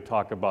happy to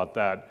talk about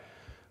that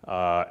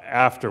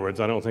afterwards.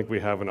 I don't think we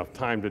have enough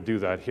time to do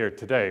that here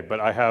today, but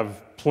I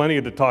have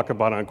plenty to talk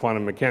about on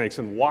quantum mechanics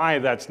and why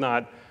that's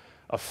not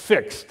a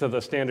fix to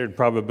the standard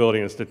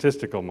probability and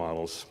statistical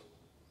models.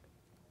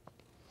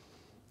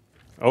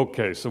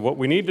 Okay, so what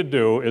we need to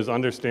do is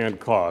understand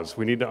cause.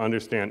 We need to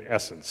understand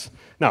essence.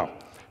 Now,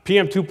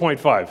 PM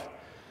 2.5.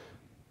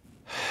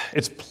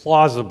 It's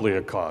plausibly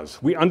a cause.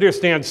 We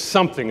understand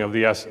something of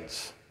the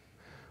essence.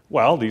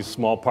 Well, these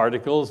small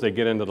particles, they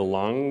get into the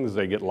lungs,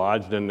 they get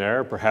lodged in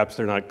there, perhaps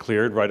they're not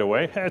cleared right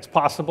away. Hey, it's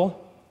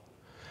possible.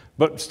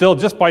 But still,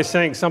 just by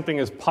saying something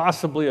is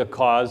possibly a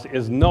cause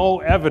is no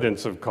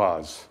evidence of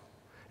cause.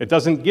 It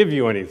doesn't give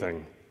you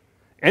anything.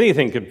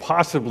 Anything could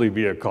possibly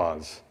be a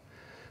cause.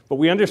 But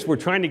we're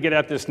trying to get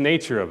at this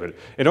nature of it.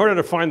 In order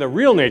to find the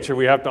real nature,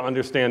 we have to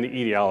understand the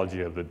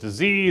etiology of the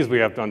disease, we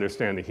have to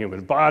understand the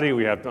human body,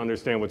 we have to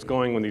understand what's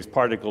going when these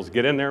particles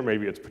get in there.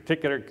 Maybe it's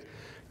particular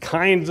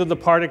kinds of the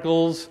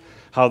particles,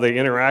 how they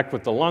interact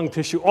with the lung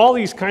tissue, all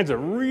these kinds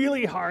of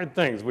really hard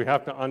things we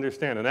have to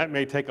understand, and that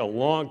may take a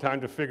long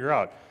time to figure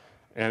out.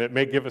 And it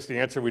may give us the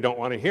answer we don't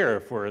want to hear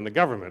if we're in the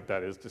government,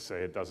 that is to say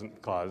it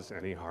doesn't cause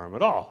any harm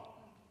at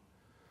all.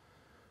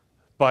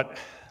 But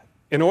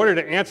in order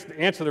to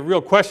answer the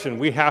real question,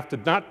 we have to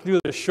not do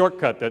the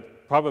shortcut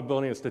that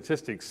probability and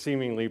statistics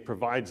seemingly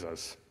provides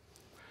us.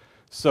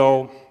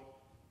 So,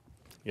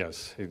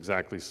 yes,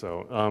 exactly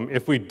so.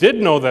 If we did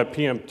know that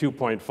PM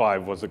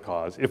 2.5 was a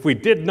cause, if we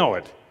did know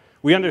it,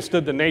 we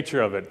understood the nature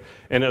of it,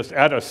 and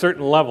at a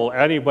certain level,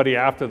 anybody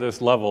after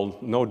this level,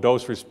 no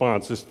dose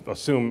response, just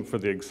assume for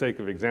the sake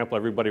of example,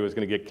 everybody was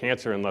going to get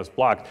cancer unless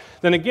blocked,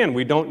 then again,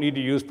 we don't need to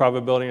use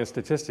probability and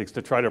statistics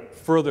to try to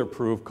further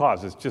prove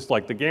cause. It's just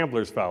like the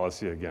gambler's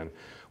fallacy again.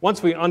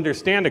 Once we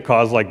understand a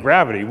cause like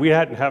gravity, we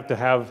hadn't have to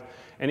have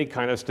any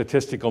kind of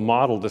statistical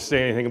model to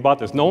say anything about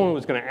this. No one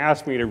was going to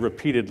ask me to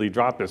repeatedly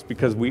drop this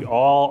because we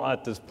all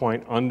at this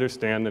point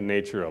understand the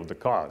nature of the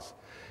cause.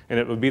 And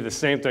it would be the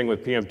same thing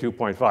with PM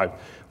 2.5.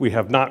 We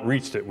have not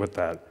reached it with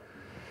that.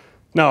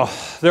 Now,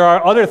 there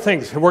are other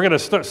things. We're going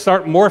to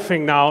start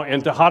morphing now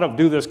into how to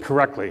do this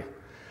correctly.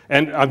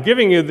 And I'm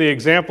giving you the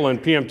example in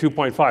PM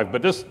 2.5,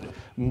 but this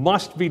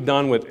must be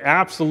done with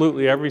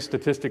absolutely every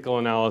statistical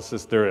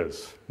analysis there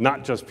is,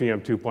 not just PM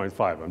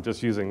 2.5. I'm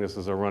just using this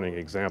as a running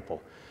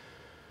example.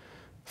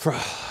 For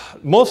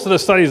most of the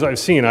studies I've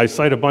seen, I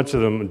cite a bunch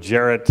of them.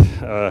 Jarrett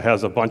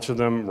has a bunch of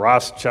them.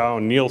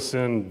 Rothschild,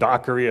 Nielsen,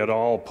 Dockery et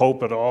al.,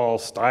 Pope et al.,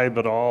 Steib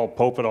et al.,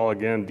 Pope et al.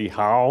 Again,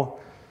 DeHow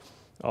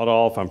et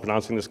al., if I'm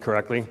pronouncing this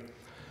correctly.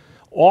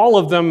 All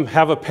of them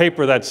have a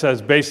paper that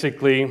says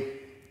basically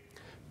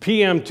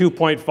PM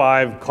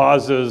 2.5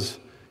 causes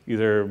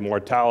either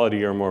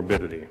mortality or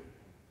morbidity.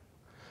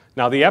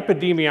 Now, the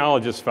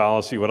epidemiologist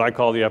fallacy, what I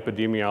call the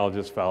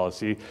epidemiologist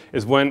fallacy,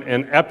 is when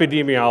an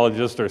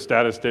epidemiologist or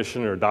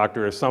statistician or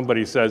doctor or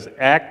somebody says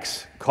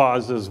X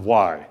causes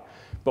Y,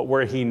 but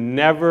where he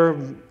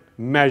never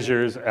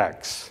measures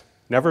X,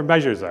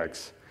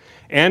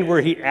 and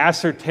where he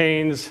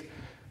ascertains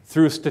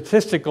through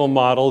statistical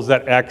models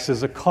that X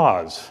is a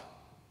cause.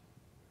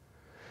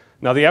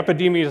 Now, the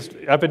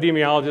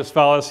epidemiologist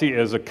fallacy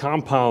is a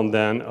compound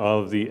then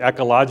of the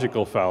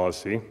ecological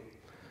fallacy,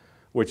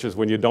 which is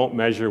when you don't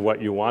measure what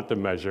you want to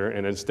measure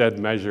and instead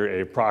measure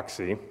a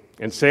proxy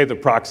and say the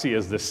proxy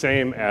is the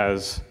same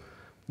as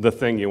the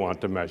thing you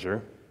want to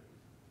measure.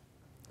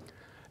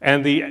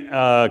 And the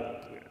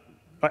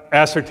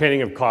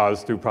ascertaining of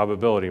cause through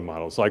probability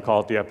models. So I call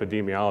it the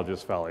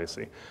epidemiologist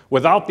fallacy.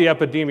 Without the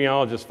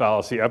epidemiologist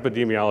fallacy,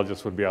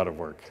 epidemiologists would be out of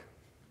work.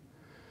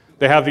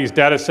 They have these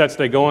data sets,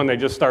 they go in, they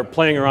just start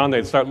playing around,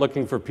 they start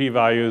looking for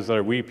p-values that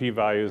are wee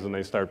p-values, and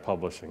they start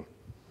publishing.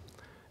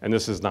 And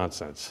this is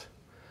nonsense.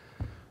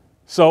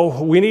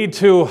 So we need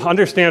to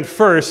understand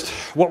first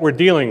what we're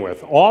dealing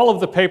with. All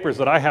of the papers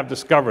that I have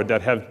discovered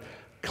that have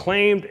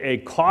claimed a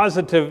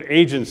causative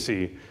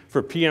agency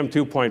for PM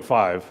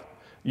 2.5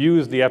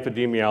 use the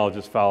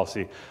epidemiologist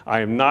fallacy. I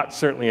am not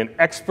certainly an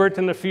expert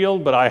in the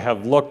field, but I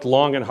have looked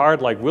long and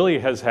hard like Willie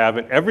has have,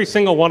 and every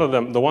single one of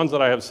them, the ones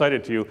that I have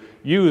cited to you,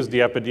 use the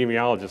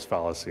epidemiologist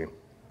fallacy.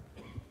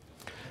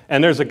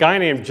 And there's a guy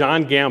named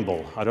John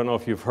Gamble. I don't know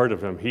if you've heard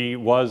of him. He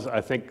was, I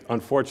think,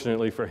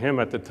 unfortunately for him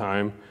at the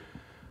time,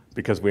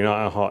 because we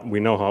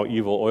know how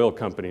evil oil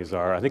companies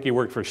are. I think he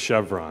worked for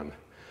Chevron.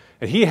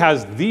 And he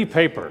has the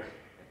paper.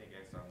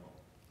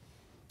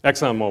 I think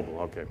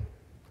ExxonMobil, okay.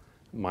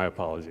 My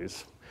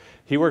apologies.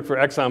 He worked for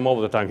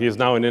ExxonMobil at the time. He is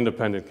now an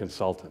independent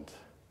consultant.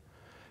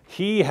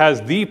 He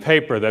has the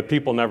paper that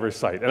people never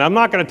cite. And I'm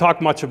not going to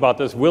talk much about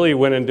this. Willie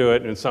went into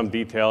it in some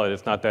detail, and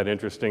it's not that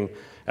interesting.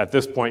 At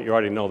this point, you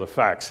already know the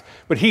facts.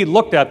 But he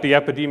looked at the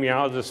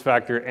epidemiologist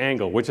factor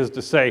angle, which is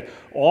to say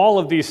all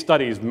of these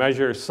studies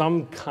measure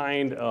some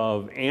kind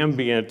of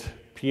ambient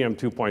PM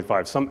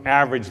 2.5, some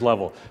average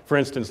level. For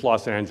instance,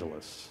 Los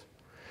Angeles.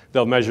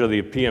 They'll measure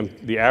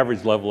the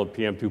average level of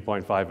PM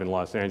 2.5 in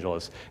Los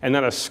Angeles, and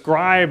then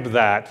ascribe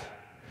that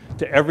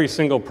to every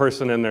single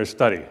person in their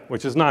study,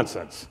 which is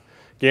nonsense.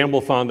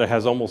 Gamble found that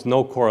has almost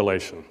no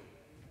correlation.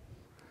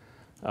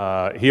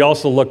 He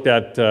also looked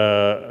at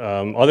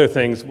other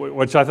things,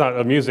 which I thought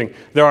amusing.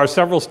 There are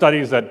several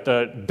studies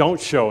that don't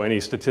show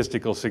any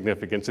statistical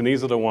significance, and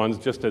these are the ones,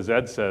 just as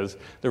Ed says,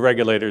 the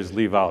regulators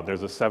leave out.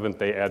 There's a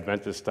Seventh-day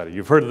Adventist study.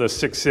 You've heard of the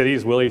 6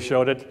 cities. Willie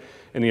showed it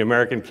in the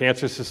American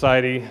Cancer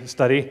Society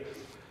study.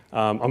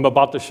 I'm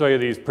about to show you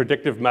these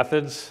predictive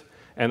methods,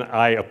 and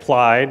I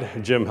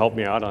applied, Jim helped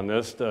me out on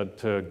this,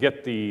 to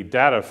get the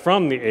data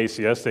from the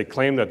ACS. They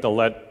claim that they'll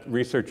let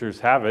researchers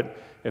have it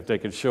if they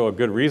could show a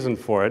good reason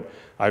for it.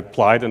 I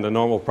applied in the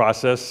normal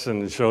process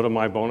and showed them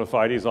my bona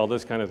fides, all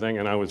this kind of thing,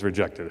 and I was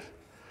rejected.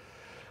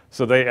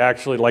 So they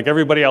actually, like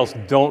everybody else,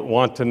 don't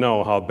want to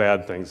know how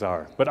bad things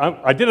are. But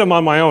I did them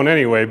on my own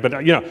anyway,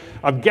 but you know,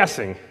 I'm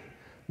guessing.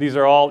 These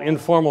are all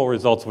informal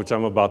results, which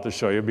I'm about to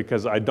show you,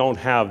 because I don't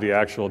have the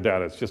actual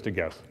data. It's just a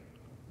guess.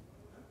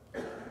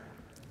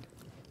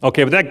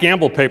 Okay, but that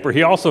Gamble paper,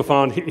 he also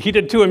found, he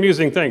did 2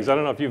 amusing things. I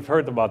don't know if you've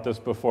heard about this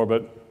before,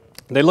 but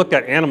they looked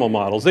at animal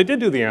models. They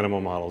did do the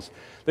animal models.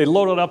 They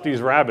loaded up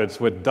these rabbits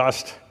with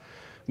dust,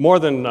 more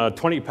than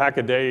 20 pack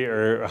a day,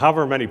 or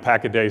however many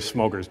pack a day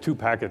smokers, 2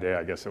 pack a day,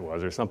 I guess it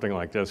was, or something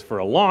like this, for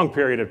a long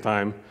period of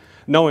time,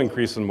 no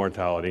increase in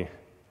mortality.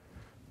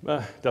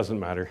 Doesn't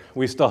matter.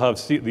 We still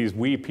have these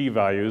wee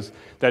p-values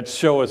that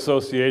show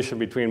association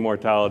between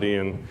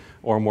mortality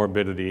or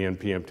morbidity and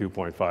PM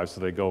 2.5, so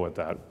they go with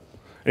that.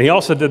 And he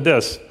also did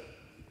this.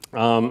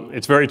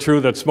 It's very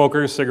true that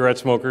smokers, cigarette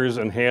smokers,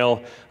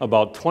 inhale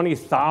about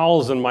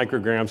 20,000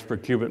 micrograms per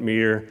cubic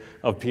meter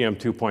of PM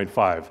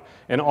 2.5.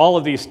 And all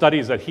of these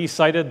studies that he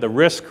cited, the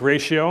risk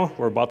ratio,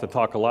 we're about to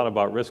talk a lot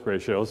about risk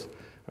ratios,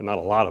 or not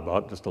a lot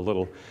about, just a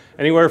little,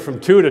 anywhere from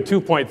 2 to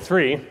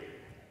 2.3.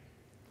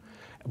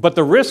 But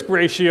the risk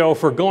ratio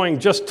for going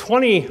just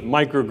 20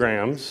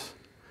 micrograms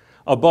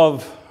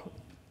above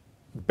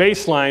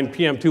baseline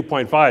PM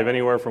 2.5,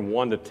 anywhere from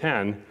 1 to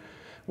 10,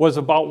 was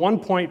about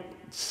 1.17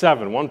 to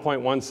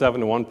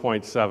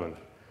 1.7.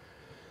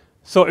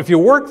 So if you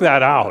work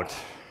that out,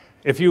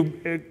 if you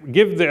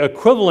give the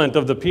equivalent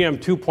of the PM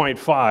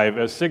 2.5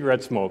 as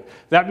cigarette smoke,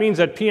 that means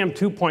that PM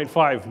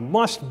 2.5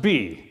 must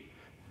be,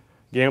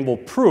 Gamble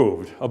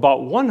proved,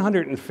 about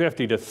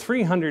 150 to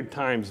 300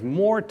 times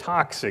more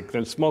toxic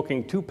than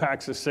smoking 2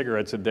 packs of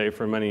cigarettes a day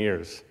for many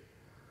years.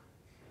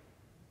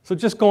 So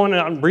just going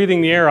out and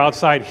breathing the air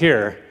outside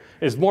here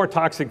is more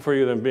toxic for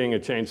you than being a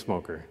chain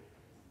smoker.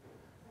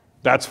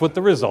 That's what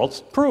the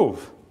results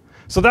prove.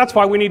 So that's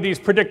why we need these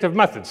predictive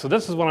methods. So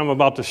this is what I'm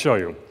about to show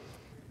you.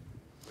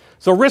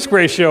 So risk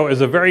ratio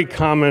is a very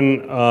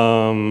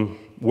common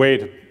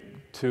way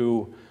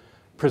to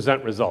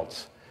present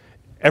results.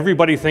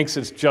 Everybody thinks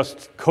it's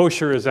just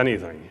kosher as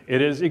anything.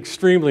 It is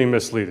extremely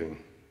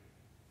misleading.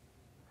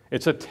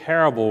 It's a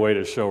terrible way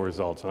to show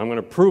results, and I'm going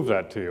to prove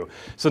that to you.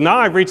 So now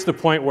I've reached the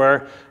point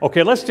where,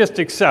 okay, let's just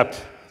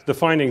accept the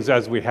findings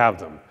as we have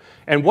them.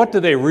 And what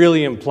do they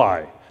really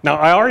imply? Now,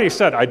 I already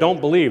said I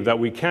don't believe that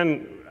we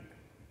can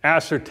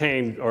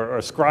ascertain or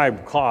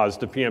ascribe cause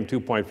to PM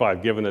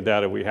 2.5 given the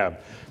data we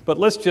have. But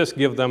let's just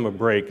give them a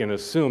break and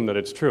assume that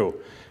it's true.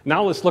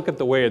 Now let's look at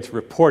the way it's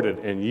reported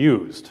and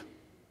used.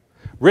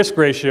 Risk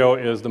ratio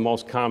is the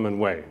most common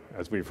way,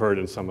 as we've heard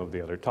in some of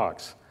the other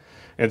talks.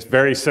 It's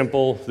very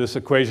simple, this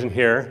equation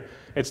here.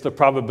 It's the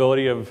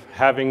probability of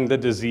having the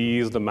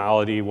disease, the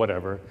malady,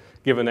 whatever,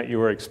 given that you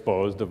were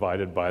exposed,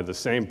 divided by the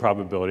same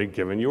probability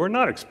given you were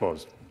not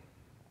exposed.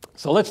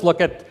 So let's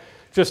look at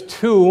just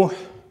 2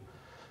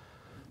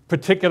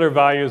 particular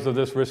values of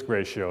this risk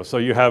ratio. So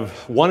you have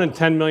 1 in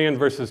 10 million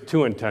versus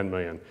 2 in 10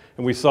 million.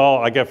 And we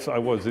saw, I guess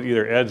it was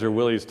either Ed's or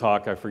Willie's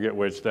talk, I forget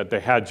which, that they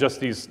had just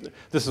these,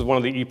 this is one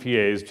of the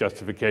EPA's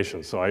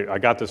justifications. So I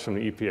got this from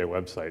the EPA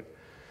website.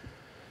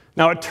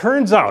 Now it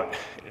turns out,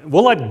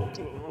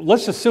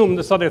 let's assume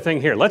this other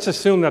thing here. Let's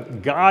assume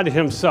that God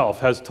himself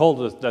has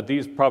told us that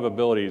these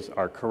probabilities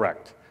are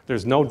correct.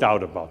 There's no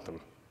doubt about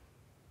them.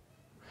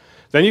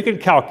 Then you can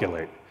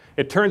calculate.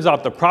 It turns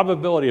out the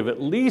probability of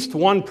at least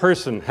one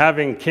person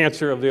having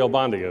cancer of the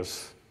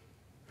albondigas,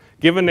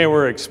 given they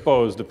were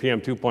exposed to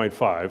PM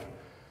 2.5,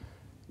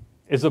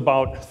 is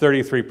about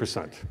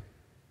 33%.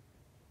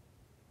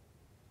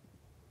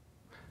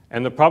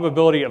 And the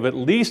probability of at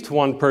least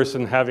one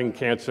person having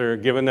cancer,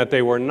 given that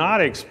they were not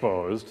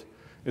exposed,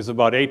 is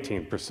about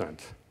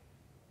 18%.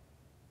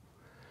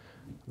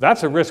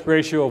 That's a risk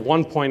ratio of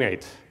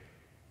 1.8.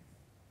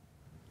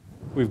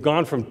 We've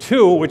gone from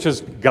 2, which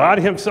is God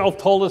himself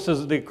told us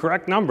is the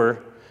correct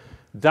number,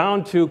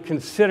 down to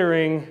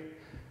considering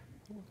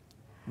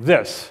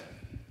this.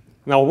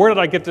 Now, where did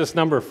I get this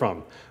number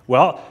from?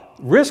 Well,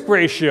 risk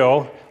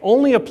ratio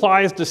only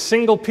applies to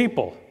single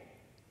people.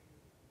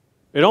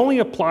 It only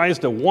applies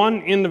to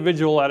one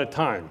individual at a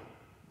time.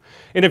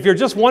 And if you're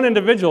just one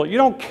individual, you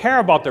don't care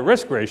about the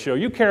risk ratio,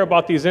 you care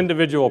about these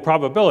individual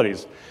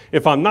probabilities.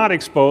 If I'm not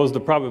exposed, the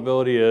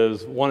probability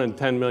is 1 in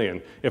 10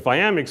 million. If I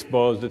am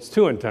exposed, it's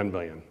 2 in 10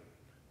 million.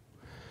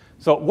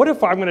 So what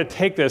if I'm going to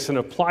take this and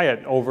apply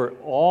it over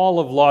all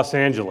of Los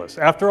Angeles?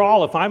 After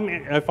all, if I'm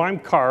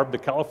CARB, the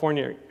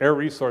California Air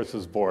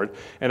Resources Board,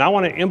 and I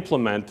want to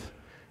implement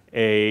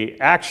an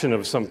action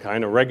of some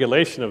kind, a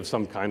regulation of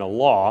some kind, a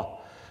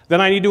law,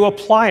 then I need to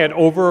apply it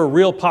over a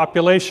real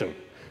population.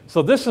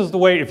 So this is the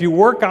way, if you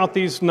work out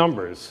these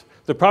numbers,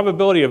 the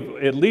probability of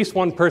at least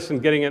one person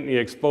getting it in the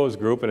exposed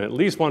group and at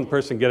least one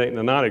person getting it in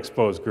the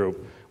not-exposed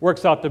group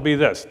works out to be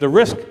this. The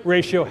risk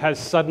ratio has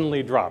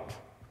suddenly dropped.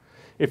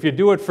 If you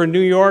do it for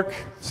New York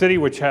City,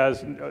 which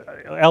has,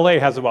 LA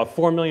has about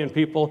 4 million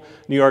people,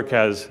 New York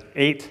has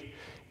 8,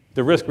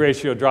 the risk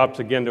ratio drops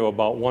again to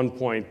about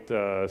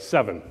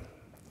 1.7.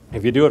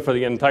 If you do it for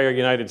the entire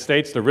United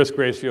States, the risk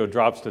ratio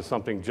drops to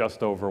something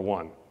just over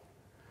 1.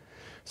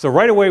 So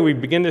right away, we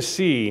begin to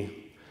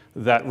see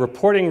that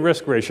reporting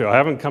risk ratio, I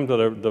haven't come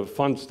to the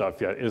fun stuff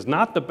yet, is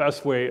not the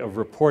best way of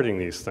reporting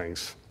these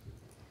things.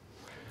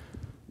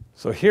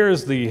 So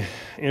here's the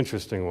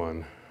interesting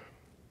one.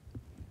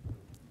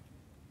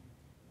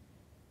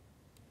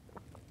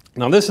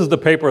 Now this is the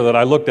paper that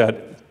I looked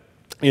at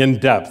in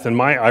depth,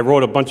 and I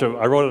wrote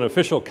an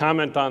official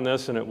comment on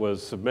this, and it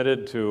was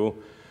submitted to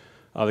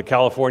the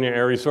California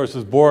Air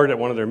Resources Board at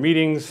one of their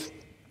meetings.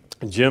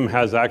 Jim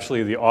has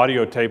actually the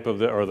audio tape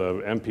of or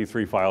the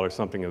MP3 file or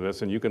something of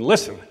this, and you can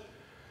listen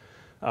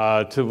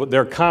to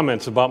their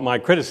comments about my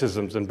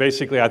criticisms. And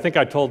basically, I think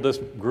I told this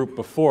group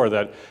before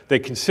that they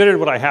considered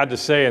what I had to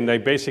say, and they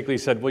basically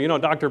said, well, you know,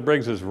 Dr.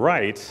 Briggs is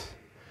right,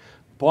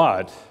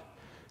 but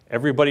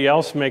everybody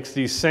else makes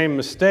these same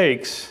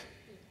mistakes,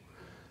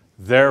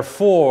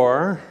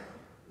 therefore,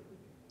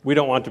 we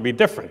don't want to be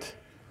different.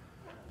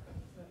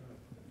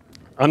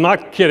 I'm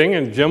not kidding,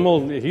 and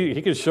Jim he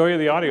can show you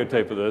the audio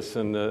tape of this,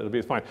 and it'll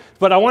be fine.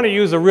 But I want to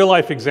use a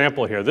real-life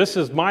example here. This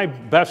is my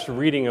best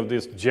reading of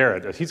this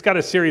Jarrett. He's got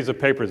a series of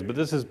papers, but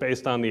this is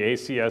based on the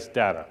ACS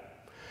data.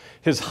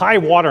 His high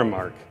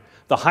watermark,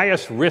 the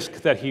highest risk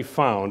that he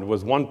found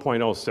was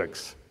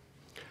 1.06.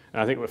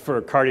 And I think for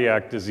a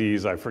cardiac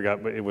disease, I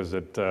forgot, but it was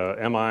at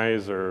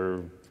MIs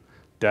or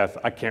death.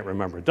 I can't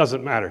remember. It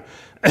doesn't matter.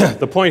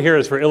 The point here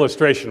is for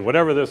illustration.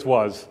 Whatever this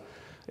was,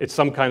 it's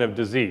some kind of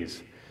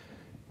disease.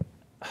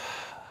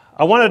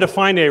 I wanted to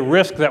find a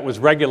risk that was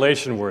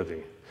regulation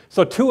worthy.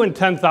 So 2 in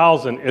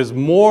 10,000 is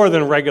more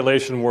than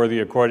regulation worthy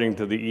according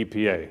to the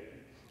EPA.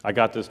 I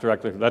got this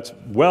directly. That's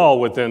well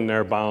within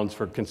their bounds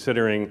for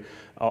considering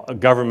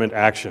government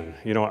action.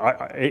 You know,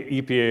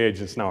 EPA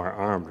agents now are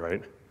armed,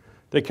 right?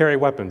 They carry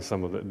weapons,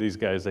 some of these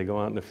guys. They go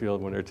out in the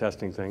field when they're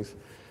testing things.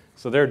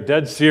 So they're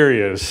dead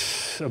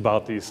serious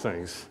about these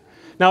things.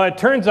 Now, it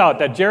turns out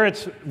that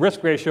Jarrett's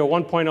risk ratio,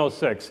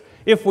 1.06,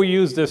 if we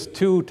use this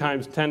 2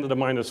 times 10 to the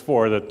minus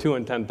 4, the 2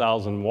 in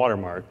 10,000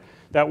 watermark,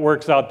 that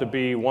works out to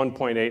be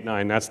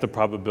 1.89. That's the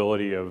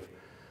probability of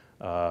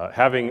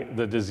having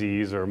the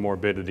disease or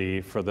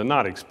morbidity for the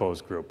not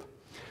exposed group.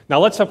 Now,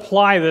 let's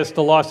apply this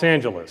to Los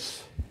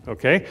Angeles.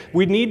 Okay?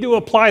 We need to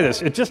apply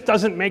this. It just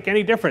doesn't make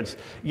any difference.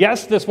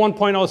 Yes, this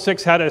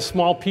 1.06 had a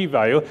small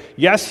p-value.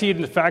 Yes, he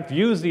in fact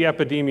used the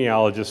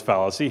epidemiologist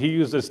fallacy. He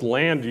used this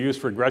land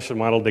use regression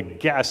model to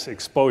guess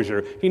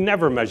exposure. He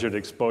never measured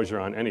exposure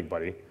on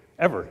anybody,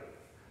 ever.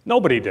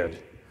 Nobody did.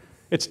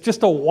 It's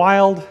just a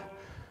wild,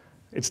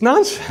 it's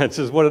nonsense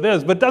is what it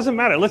is, but it doesn't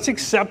matter. Let's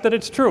accept that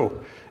it's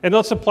true, and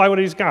let's apply what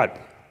he's got.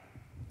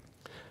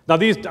 Now,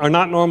 these are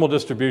not normal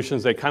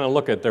distributions. They kind of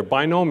look at, they're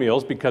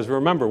binomials because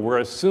remember, we're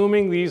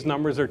assuming these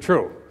numbers are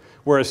true.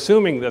 We're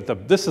assuming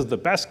that this is the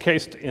best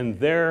case in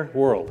their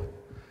world.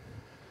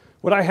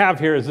 What I have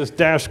here is this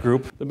dash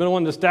group, the middle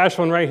one, this dash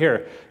one right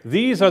here.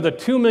 These are the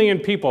 2 million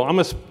people.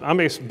 I'm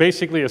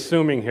basically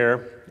assuming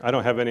here, I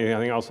don't have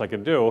anything else I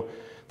could do,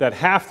 that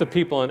half the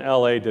people in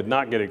LA did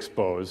not get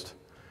exposed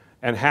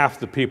and half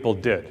the people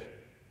did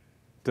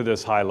to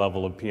this high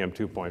level of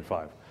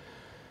PM2.5.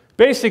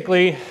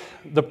 Basically,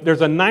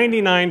 there's a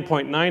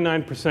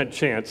 99.99%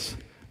 chance,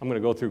 I'm going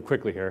to go through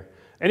quickly here,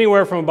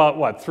 anywhere from about,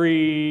 what,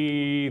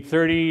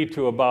 330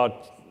 to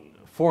about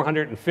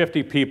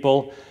 450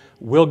 people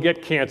will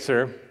get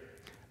cancer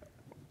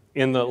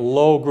in the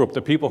low group,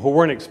 the people who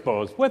weren't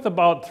exposed, with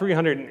about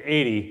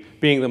 380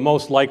 being the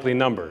most likely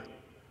number,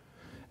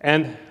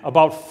 and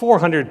about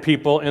 400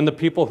 people in the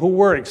people who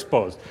were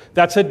exposed.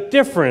 That's a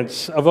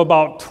difference of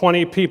about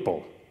 20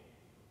 people.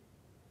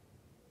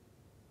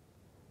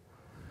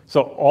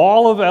 So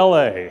all of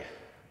LA,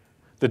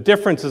 the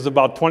difference is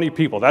about 20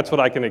 people. That's what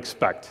I can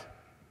expect.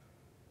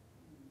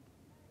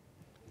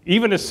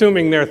 Even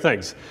assuming they're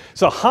things.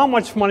 So how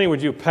much money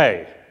would you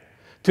pay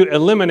to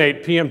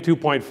eliminate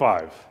PM2.5?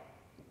 50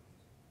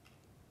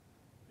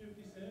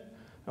 cents.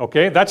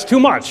 Okay, that's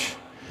too much.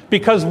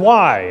 Because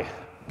why?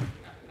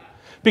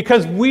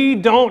 because we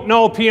don't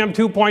know PM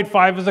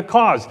 2.5 is a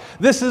cause.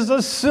 This is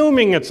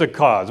assuming it's a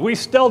cause. We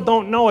still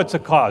don't know it's a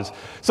cause.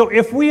 So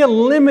if we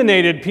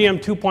eliminated PM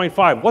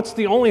 2.5, what's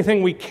the only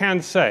thing we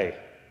can say?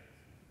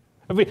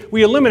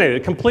 We eliminate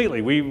it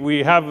completely.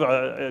 We have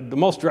the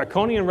most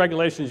draconian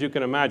regulations you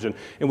can imagine,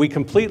 and we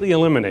completely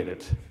eliminate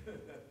it.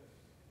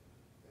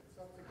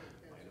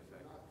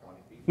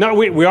 Now,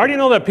 we already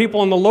know that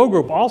people in the low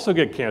group also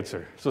get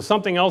cancer, so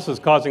something else is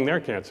causing their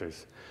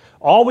cancers.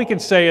 All we can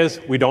say is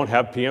we don't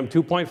have PM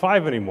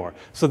 2.5 anymore.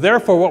 So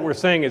therefore, what we're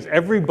saying is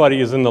everybody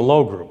is in the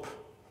low group.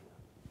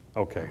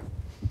 Okay.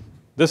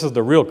 This is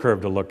the real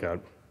curve to look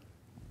at.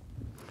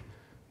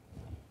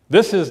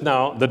 This is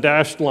now the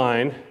dashed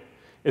line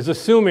is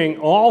assuming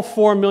all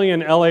 4 million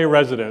LA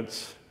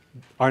residents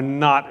are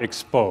not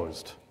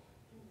exposed.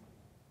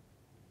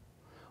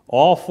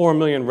 All 4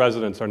 million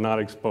residents are not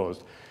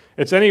exposed.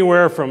 It's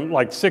anywhere from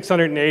like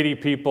 680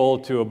 people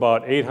to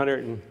about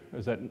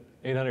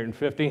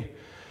 850?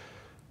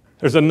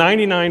 There's a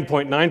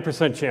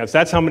 99.9% chance.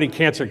 That's how many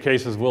cancer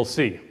cases we'll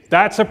see.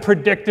 That's a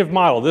predictive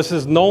model. This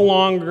is no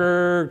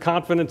longer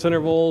confidence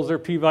intervals or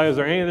p-values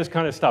or any of this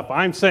kind of stuff.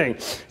 I'm saying,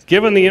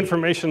 given the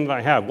information that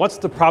I have, what's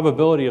the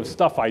probability of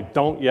stuff I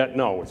don't yet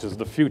know, which is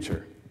the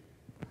future?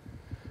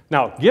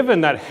 Now,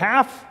 given that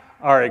half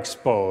are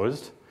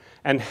exposed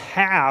and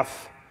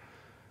half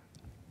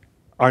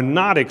are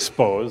not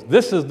exposed,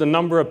 this is the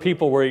number of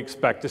people we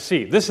expect to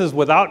see. This is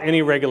without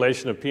any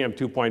regulation of PM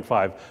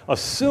 2.5,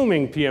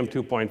 assuming PM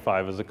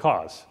 2.5 is a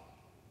cause.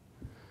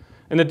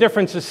 And the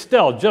difference is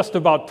still just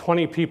about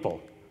 20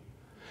 people.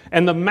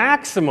 And the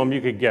maximum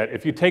you could get,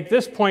 if you take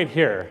this point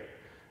here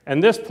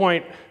and this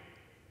point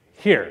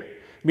here,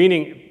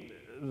 meaning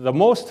the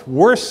most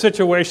worst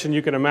situation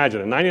you can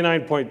imagine, a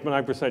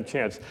 99.9%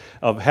 chance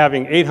of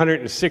having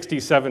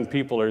 867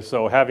 people or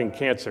so having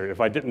cancer if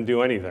I didn't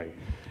do anything.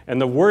 And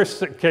the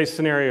worst case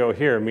scenario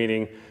here,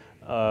 meaning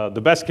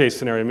the best case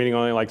scenario, meaning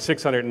only like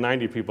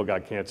 690 people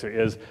got cancer,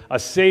 is a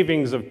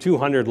savings of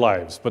 200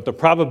 lives. But the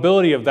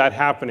probability of that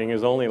happening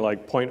is only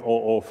like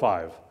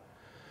 0.005.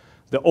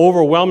 The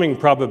overwhelming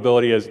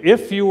probability is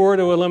if you were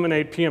to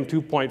eliminate PM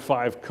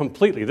 2.5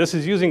 completely, this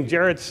is using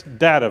Jarrett's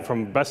data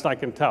from best I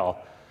can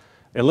tell,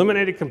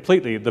 eliminate it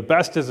completely, the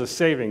best is a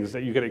savings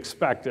that you could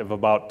expect of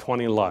about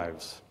 20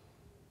 lives.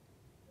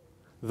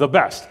 The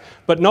best.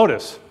 But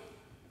notice,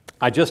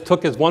 I just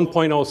took his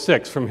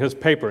 1.06 from his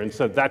paper and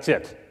said, that's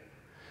it.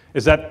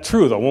 Is that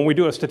true, though? When we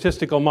do a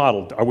statistical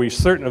model, are we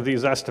certain of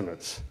these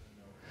estimates?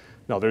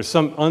 No, there's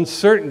some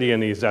uncertainty in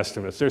these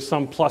estimates. There's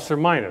some plus or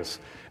minus.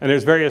 And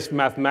there's various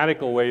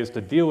mathematical ways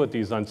to deal with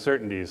these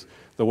uncertainties.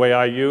 The way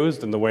I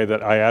used and the way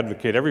that I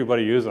advocate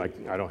everybody use, I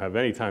don't have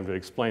any time to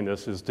explain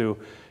this, is to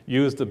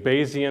use the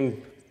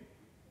Bayesian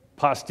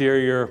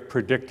posterior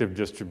predictive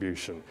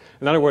distribution.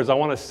 In other words, I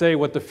want to say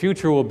what the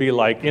future will be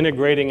like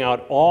integrating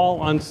out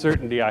all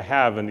uncertainty I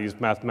have in these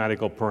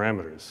mathematical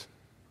parameters.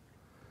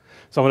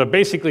 So I'm going to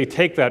basically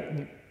take that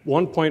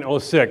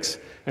 1.06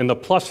 and the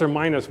plus or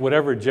minus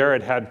whatever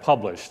Jarrett had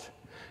published.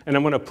 And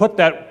I'm going to put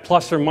that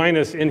plus or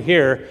minus in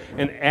here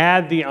and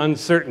add the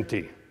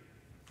uncertainty.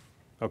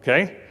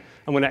 Okay?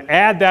 I'm going to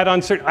add that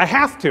uncertainty. I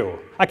have to.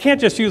 I can't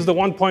just use the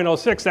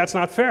 1.06. That's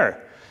not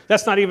fair.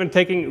 That's not even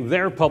taking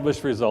their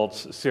published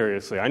results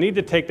seriously. I need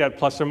to take that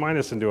plus or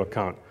minus into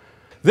account.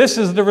 This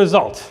is the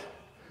result.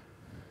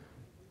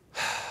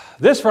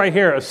 This right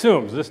here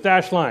assumes, this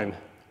dashed line,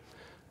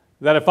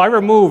 that if I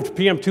removed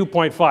PM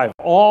 2.5,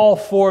 all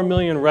 4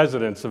 million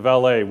residents of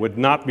LA would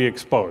not be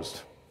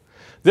exposed.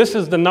 This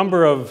is the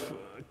number of,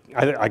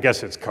 I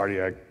guess it's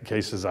cardiac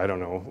cases, I don't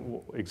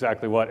know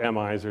exactly what,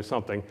 MIs or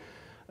something.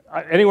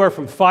 Anywhere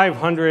from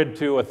 500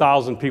 to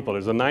 1,000 people,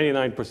 there's a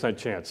 99%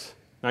 chance,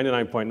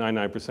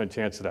 99.99%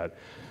 chance of that.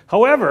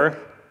 However,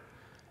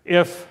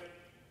 if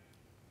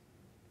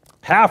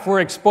half were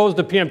exposed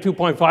to PM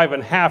 2.5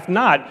 and half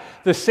not,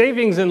 the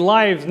savings in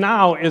lives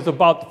now is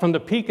about, from the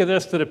peak of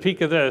this to the peak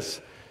of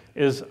this,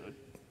 is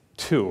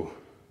 2.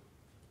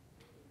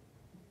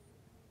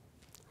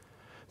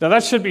 Now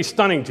that should be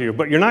stunning to you,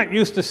 but you're not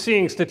used to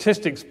seeing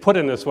statistics put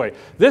in this way.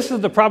 This is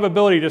the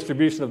probability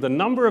distribution of the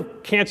number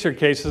of cancer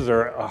cases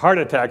or heart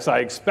attacks I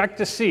expect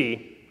to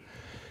see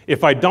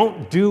if I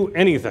don't do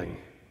anything,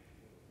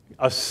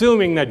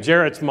 assuming that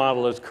Jarrett's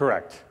model is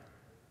correct.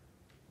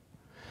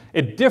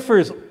 It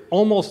differs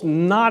almost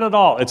not at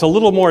all. It's a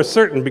little more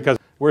certain because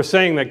we're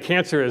saying that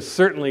cancer is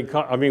certainly,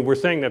 we're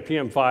saying that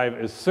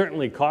PM5 is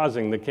certainly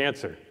causing the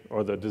cancer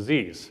or the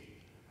disease.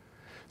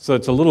 So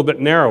it's a little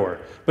bit narrower.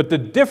 But the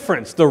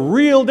difference, the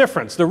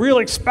real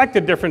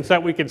expected difference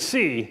that we could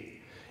see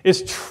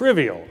is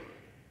trivial.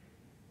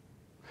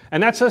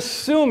 And that's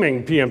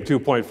assuming PM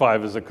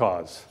 2.5 is a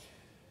cause.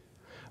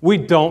 We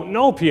don't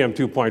know PM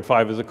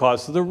 2.5 is a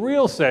cause, so the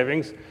real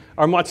savings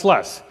are much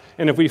less.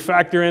 And if we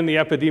factor in the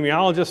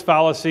epidemiologist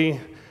fallacy,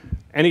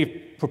 any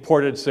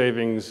purported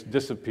savings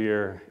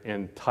disappear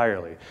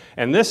entirely.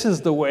 And this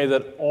is the way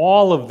that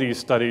all of these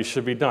studies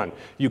should be done.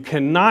 You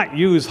cannot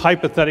use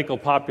hypothetical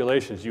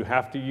populations. You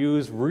have to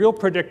use real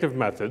predictive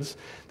methods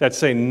that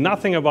say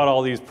nothing about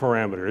all these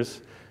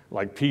parameters,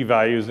 like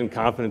p-values and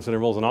confidence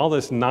intervals and all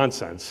this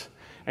nonsense.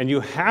 And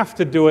you have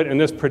to do it in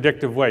this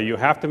predictive way. You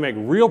have to make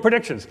real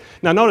predictions.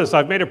 Now notice,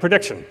 I've made a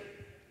prediction,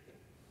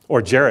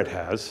 or Jarrett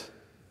has.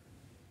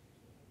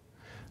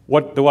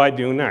 What do I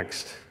do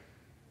next?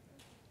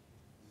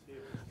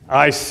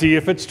 I see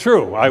if it's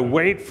true. I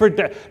wait for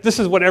this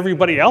is what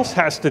everybody else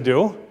has to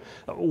do.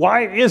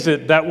 Why is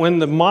it that when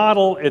the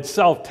model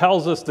itself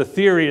tells us the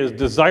theory is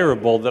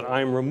desirable, that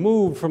I'm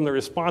removed from the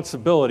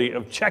responsibility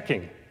of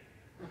checking?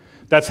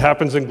 That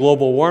happens in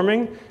global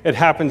warming. It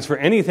happens for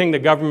anything the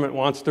government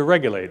wants to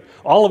regulate.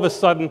 All of a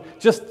sudden,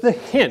 just the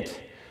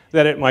hint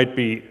that it might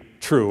be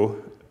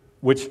true,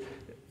 which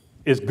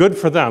is good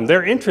for them.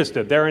 They're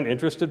interested. They're an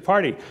interested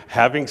party.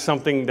 Having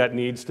something that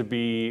needs to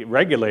be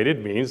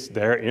regulated means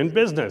they're in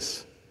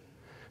business.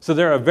 So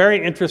they're a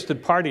very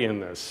interested party in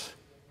this.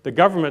 The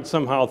government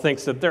somehow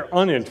thinks that they're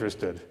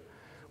uninterested,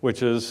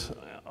 which is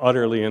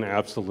utterly and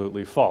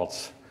absolutely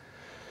false.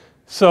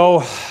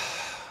 So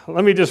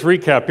let me just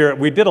recap here.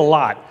 We did a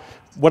lot.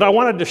 What I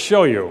wanted to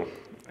show you,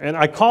 and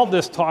I called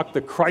this talk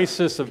the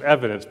crisis of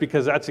evidence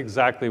because that's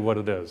exactly what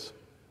it is.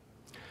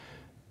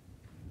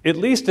 At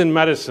least in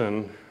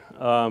medicine,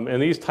 in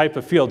these type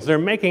of fields, they're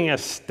making a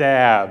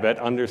stab at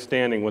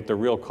understanding what the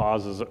real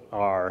causes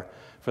are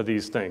for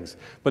these things.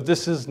 But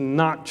this is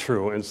not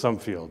true in some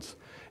fields.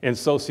 In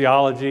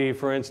sociology,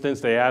 for instance,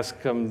 they ask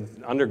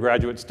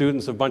undergraduate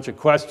students a bunch of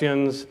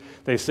questions.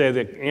 They say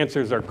the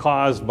answers are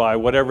caused by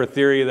whatever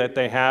theory that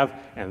they have,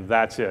 and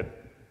that's it.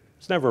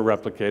 It's never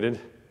replicated.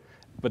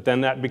 But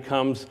then that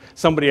becomes,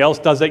 somebody else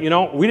does it. You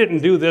know, we didn't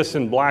do this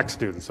in black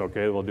students.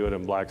 Okay, we'll do it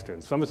in black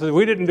students. Somebody says,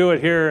 we didn't do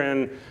it here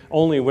in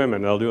only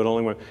women. They'll do it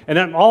only women. And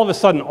then all of a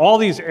sudden, all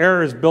these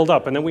errors build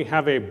up, and then we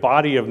have a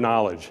body of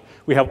knowledge.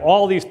 We have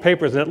all these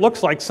papers, and it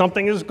looks like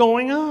something is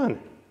going on.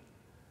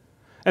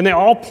 And they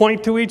all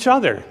point to each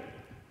other.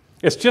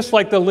 It's just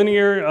like the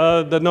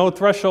linear, the no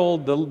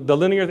threshold, the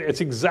linear, it's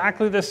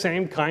exactly the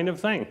same kind of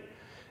thing.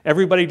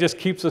 Everybody just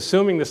keeps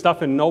assuming the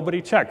stuff and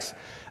nobody checks.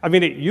 I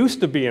mean, it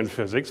used to be in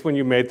physics when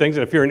you made things,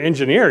 and if you're an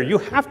engineer, you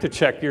have to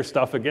check your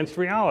stuff against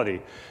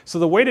reality. So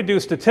the way to do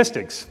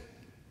statistics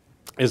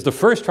is to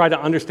first try to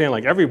understand,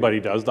 like everybody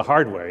does, the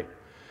hard way.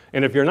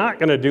 And if you're not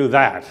going to do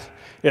that,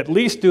 at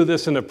least do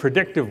this in a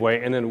predictive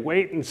way and then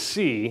wait and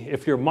see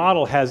if your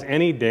model has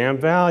any damn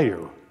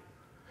value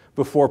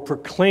before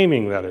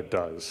proclaiming that it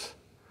does.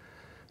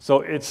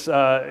 So it's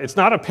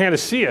not a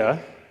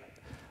panacea.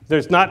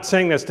 There's not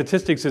saying that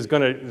statistics is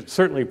going to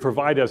certainly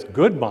provide us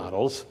good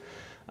models.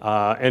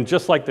 And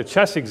just like the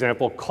chess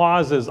example,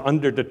 cause is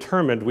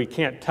underdetermined. We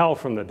can't tell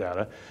from the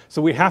data.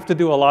 So we have to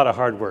do a lot of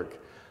hard work.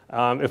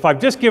 If I've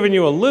just given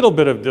you a little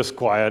bit of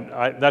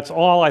disquiet, that's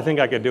all I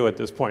think I could do at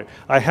this point.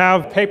 I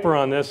have paper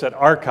on this at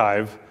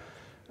arXiv.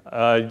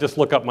 Just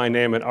look up my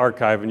name at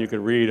arXiv and you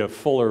can read a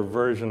fuller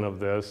version of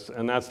this,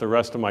 and that's the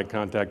rest of my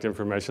contact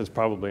information. It's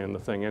probably in the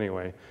thing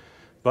anyway.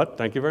 But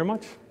thank you very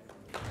much.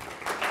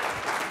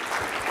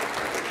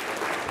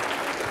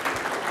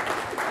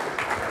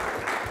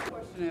 The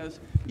question is,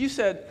 you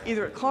said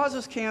either it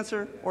causes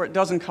cancer or it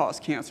doesn't cause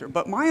cancer.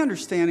 But my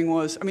understanding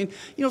was, I mean,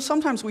 you know,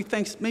 sometimes we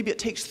think maybe it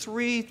takes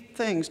three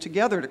things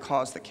together to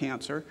cause the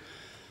cancer.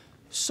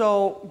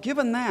 So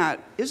given that,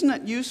 isn't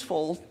it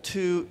useful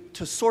to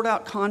sort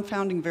out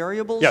confounding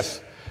variables?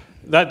 Yes,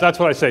 that's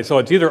what I say. So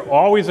it's either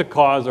always a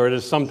cause or it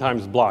is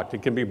sometimes blocked.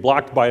 It can be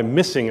blocked by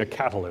missing a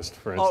catalyst,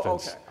 for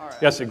instance. Oh, okay. All right.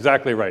 Yes,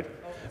 exactly right.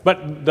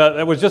 But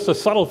that was just a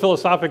subtle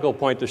philosophical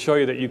point to show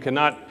you that you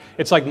cannot,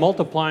 it's like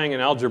multiplying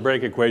an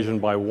algebraic equation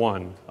by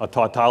one, a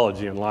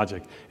tautology in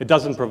logic. It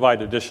doesn't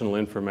provide additional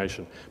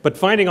information. But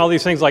finding all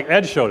these things like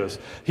Ed showed us,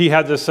 he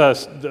had this,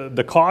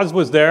 the cause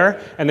was there,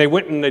 and they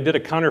went and they did a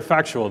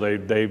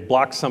counterfactual. They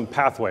blocked some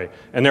pathway,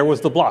 and there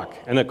was the block,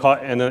 and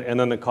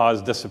then the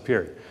cause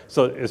disappeared.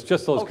 So it's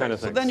just those kind of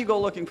things. So then you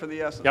go looking for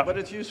the essence, Yep. but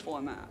it's useful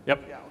in that.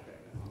 Yep. Yeah,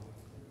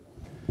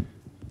 okay.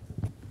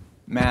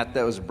 Matt,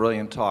 that was a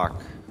brilliant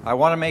talk. I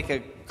want to make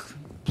a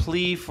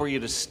plea for you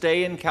to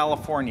stay in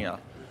California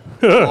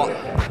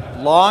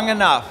long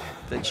enough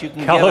that you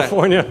can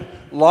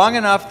long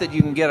enough that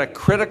you can get a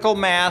critical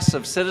mass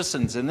of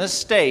citizens in this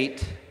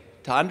state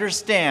to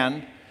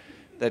understand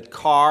that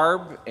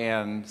CARB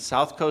and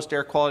South Coast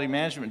Air Quality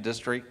Management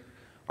District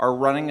are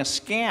running a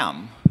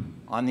scam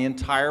on the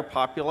entire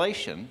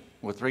population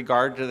with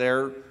regard to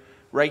their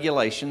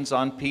regulations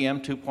on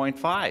PM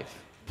 2.5.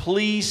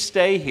 Please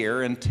stay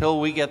here until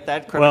we get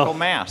that critical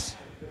mass.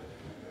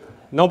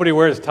 Nobody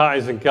wears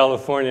ties in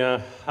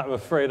California. I'm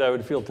afraid I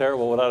would feel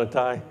terrible without a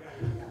tie.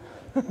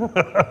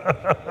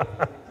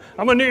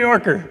 I'm a New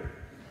Yorker.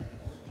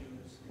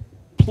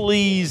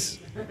 Please.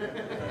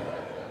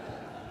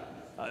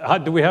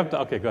 Do we have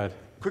to? Okay, go ahead.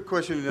 Quick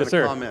question and then Yes, a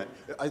sir. comment.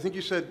 I think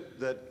you said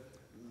that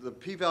the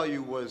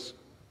p-value was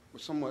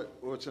somewhat,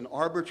 it's an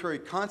arbitrary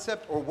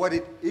concept, or what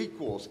it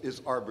equals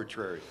is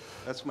arbitrary.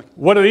 That's my.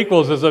 What it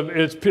equals is,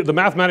 the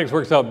mathematics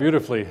works out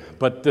beautifully,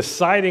 but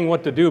deciding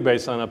what to do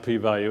based on a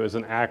p-value is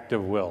an act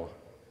of will.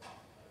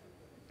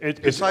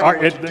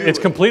 deciding what to do it's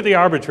with completely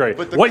arbitrary.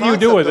 But the What you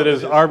do concept with it of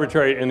is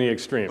arbitrary in the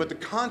extreme. But the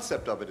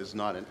concept of it is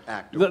not an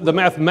act of The will.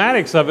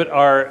 mathematics of it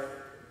are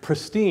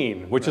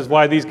pristine, which is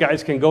why these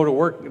guys can go to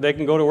work. They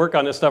can go to work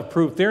on this stuff,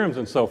 prove theorems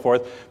and so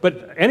forth.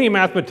 But any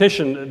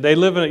mathematician, they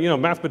live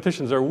in,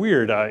 mathematicians are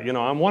weird.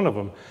 I'm one of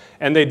them,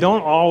 and they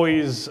don't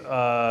always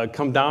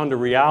come down to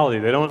reality.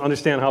 They don't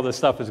understand how this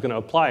stuff is going to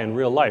apply in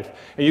real life.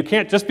 And you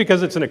can't, just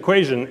because it's an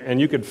equation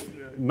and you could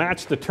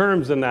match the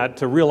terms in that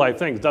to real life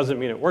things, doesn't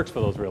mean it works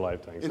for those real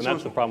life things. And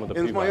that's the problem with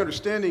the And it's my p-value.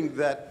 understanding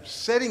that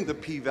setting the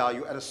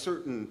p-value at a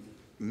certain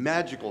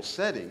magical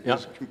setting Yeah.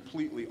 is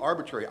completely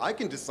arbitrary. I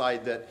can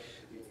decide that,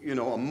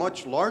 a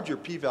much larger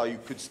p-value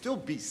could still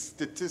be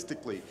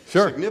statistically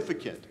Sure.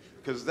 significant,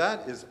 because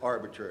that is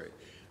arbitrary.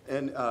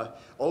 And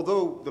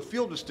although the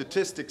field of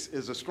statistics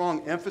is a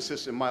strong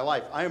emphasis in my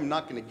life, I am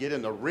not going to get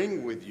in a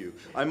ring with you.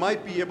 I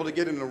might be able to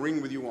get in a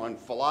ring with you on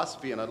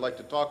philosophy, and I'd like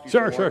to talk to you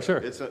more. Sure.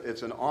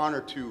 It's an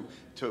honor to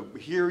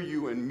hear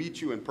you and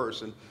meet you in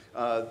person.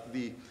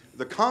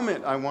 The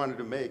comment I wanted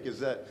to make is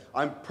that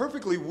I'm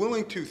perfectly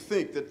willing to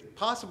think that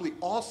possibly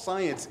all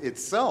science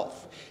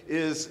itself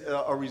is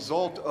a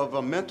result of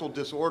a mental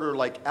disorder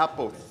like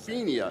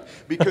apophenia,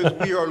 because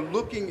we are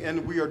looking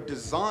and we are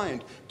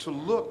designed to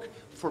look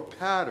for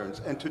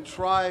patterns and to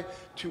try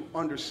to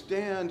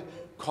understand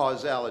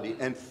causality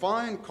and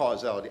find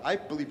causality. I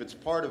believe it's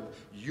part of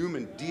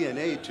human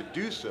DNA to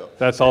do so.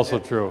 That's also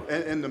true.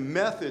 And the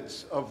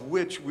methods of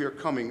which we are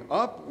coming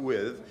up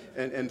with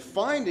and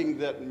finding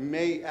that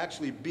may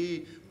actually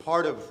be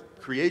part of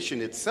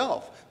creation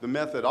itself, the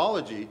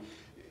methodology,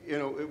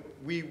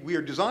 we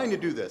are designed to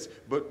do this,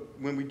 but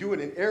when we do it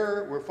in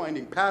error, we're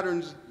finding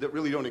patterns that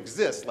really don't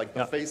exist, like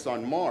the face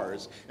on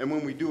Mars. And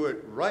when we do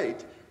it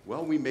right,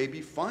 well, we may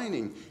be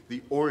finding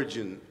the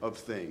origin of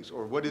things,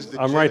 or what is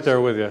the I'm right there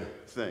with you.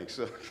 Things.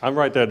 So, I'm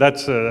right there.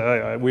 That's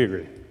we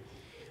agree.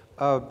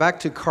 Back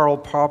to Karl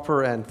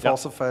Popper and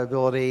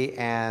falsifiability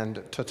and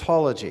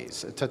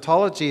tautologies.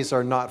 Tautologies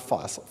are not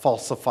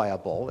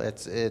falsifiable.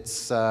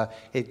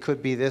 It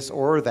could be this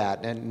or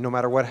that, and no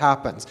matter what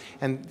happens.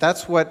 And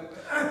that's what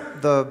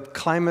the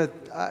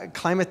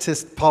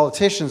climatist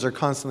politicians are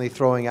constantly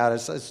throwing out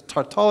as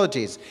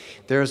tautologies.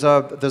 There's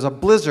a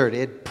blizzard.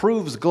 It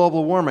proves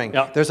global warming.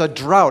 Yeah. There's a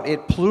drought.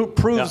 It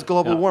proves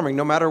global Yeah. warming.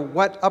 No matter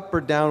what, up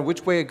or down,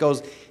 which way it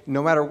goes,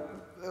 no matter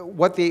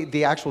what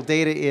the actual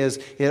data is,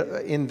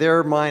 in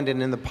their mind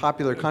and in the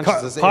popular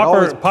consciousness, it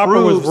always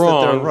proves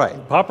that they're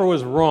right. Popper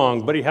was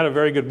wrong, but he had a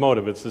very good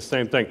motive. It's the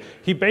same thing.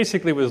 He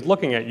basically was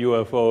looking at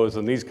UFOs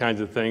and these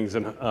kinds of things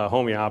and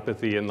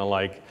homeopathy and the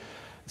like,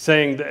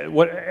 saying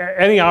that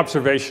any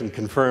observation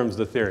confirms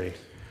the theory.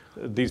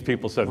 These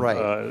people said, Right.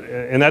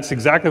 And that's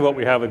exactly what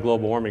we have with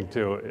global warming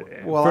too.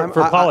 Well,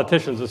 for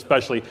politicians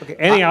especially,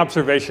 any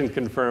observation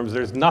confirms.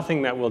 There's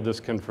nothing that will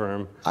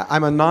disconfirm.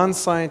 I'm a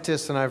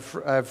non-scientist, and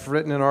I've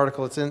written an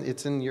article.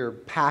 It's in your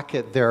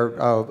packet there.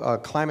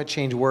 Climate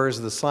change: Where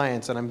is the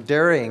science? And I'm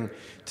daring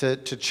to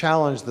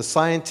challenge the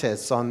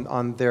scientists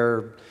on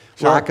their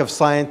lack of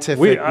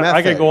scientific method.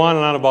 I could go on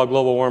and on about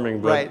global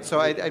warming, but right. So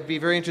I'd be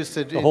very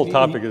interested whole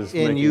topic is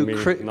in making you me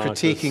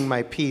critiquing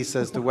my piece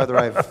as to whether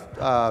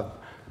I've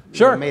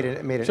sure, made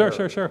an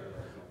error. Sure.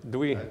 Do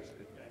we?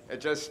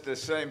 Just the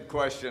same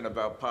question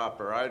about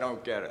Popper. I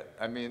don't get it.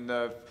 I mean,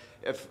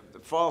 if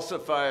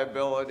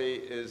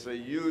falsifiability is a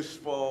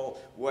useful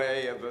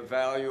way of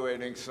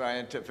evaluating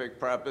scientific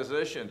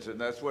propositions, and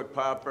that's what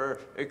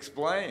Popper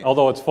explained.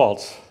 Although it's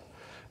false.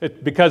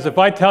 Because if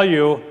I tell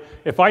you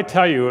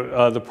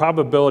the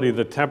probability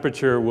the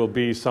temperature will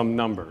be some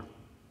number,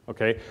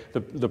 okay?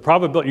 The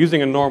probability,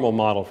 using a normal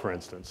model, for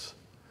instance,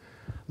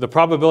 the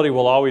probability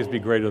will always be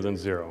greater than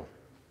 0.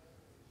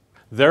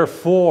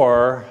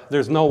 Therefore,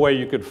 there's no way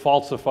you could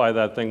falsify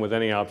that thing with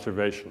any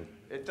observation.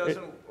 It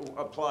doesn't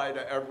apply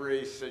to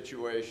every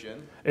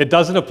situation. It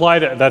doesn't apply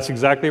to, that's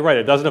exactly right.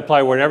 It doesn't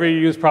apply whenever you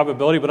use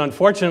probability, but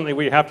unfortunately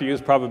we have to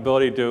use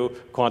probability to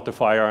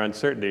quantify our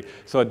uncertainty.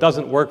 So it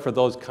doesn't work for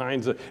those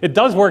kinds of, it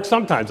does work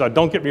sometimes,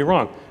 don't get me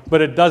wrong,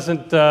 but it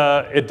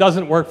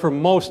doesn't work for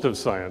most of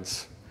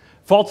science.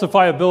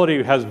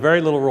 Falsifiability has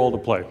very little role to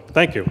play.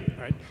 Thank you.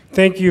 All right.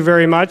 Thank you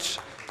very much.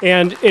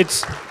 And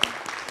it's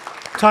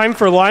time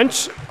for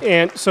lunch,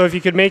 and so if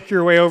you could make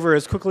your way over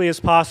as quickly as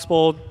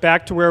possible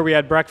back to where we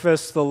had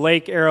breakfast, the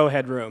Lake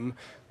Arrowhead room.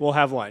 We'll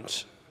have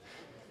lunch.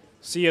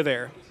 See you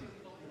there.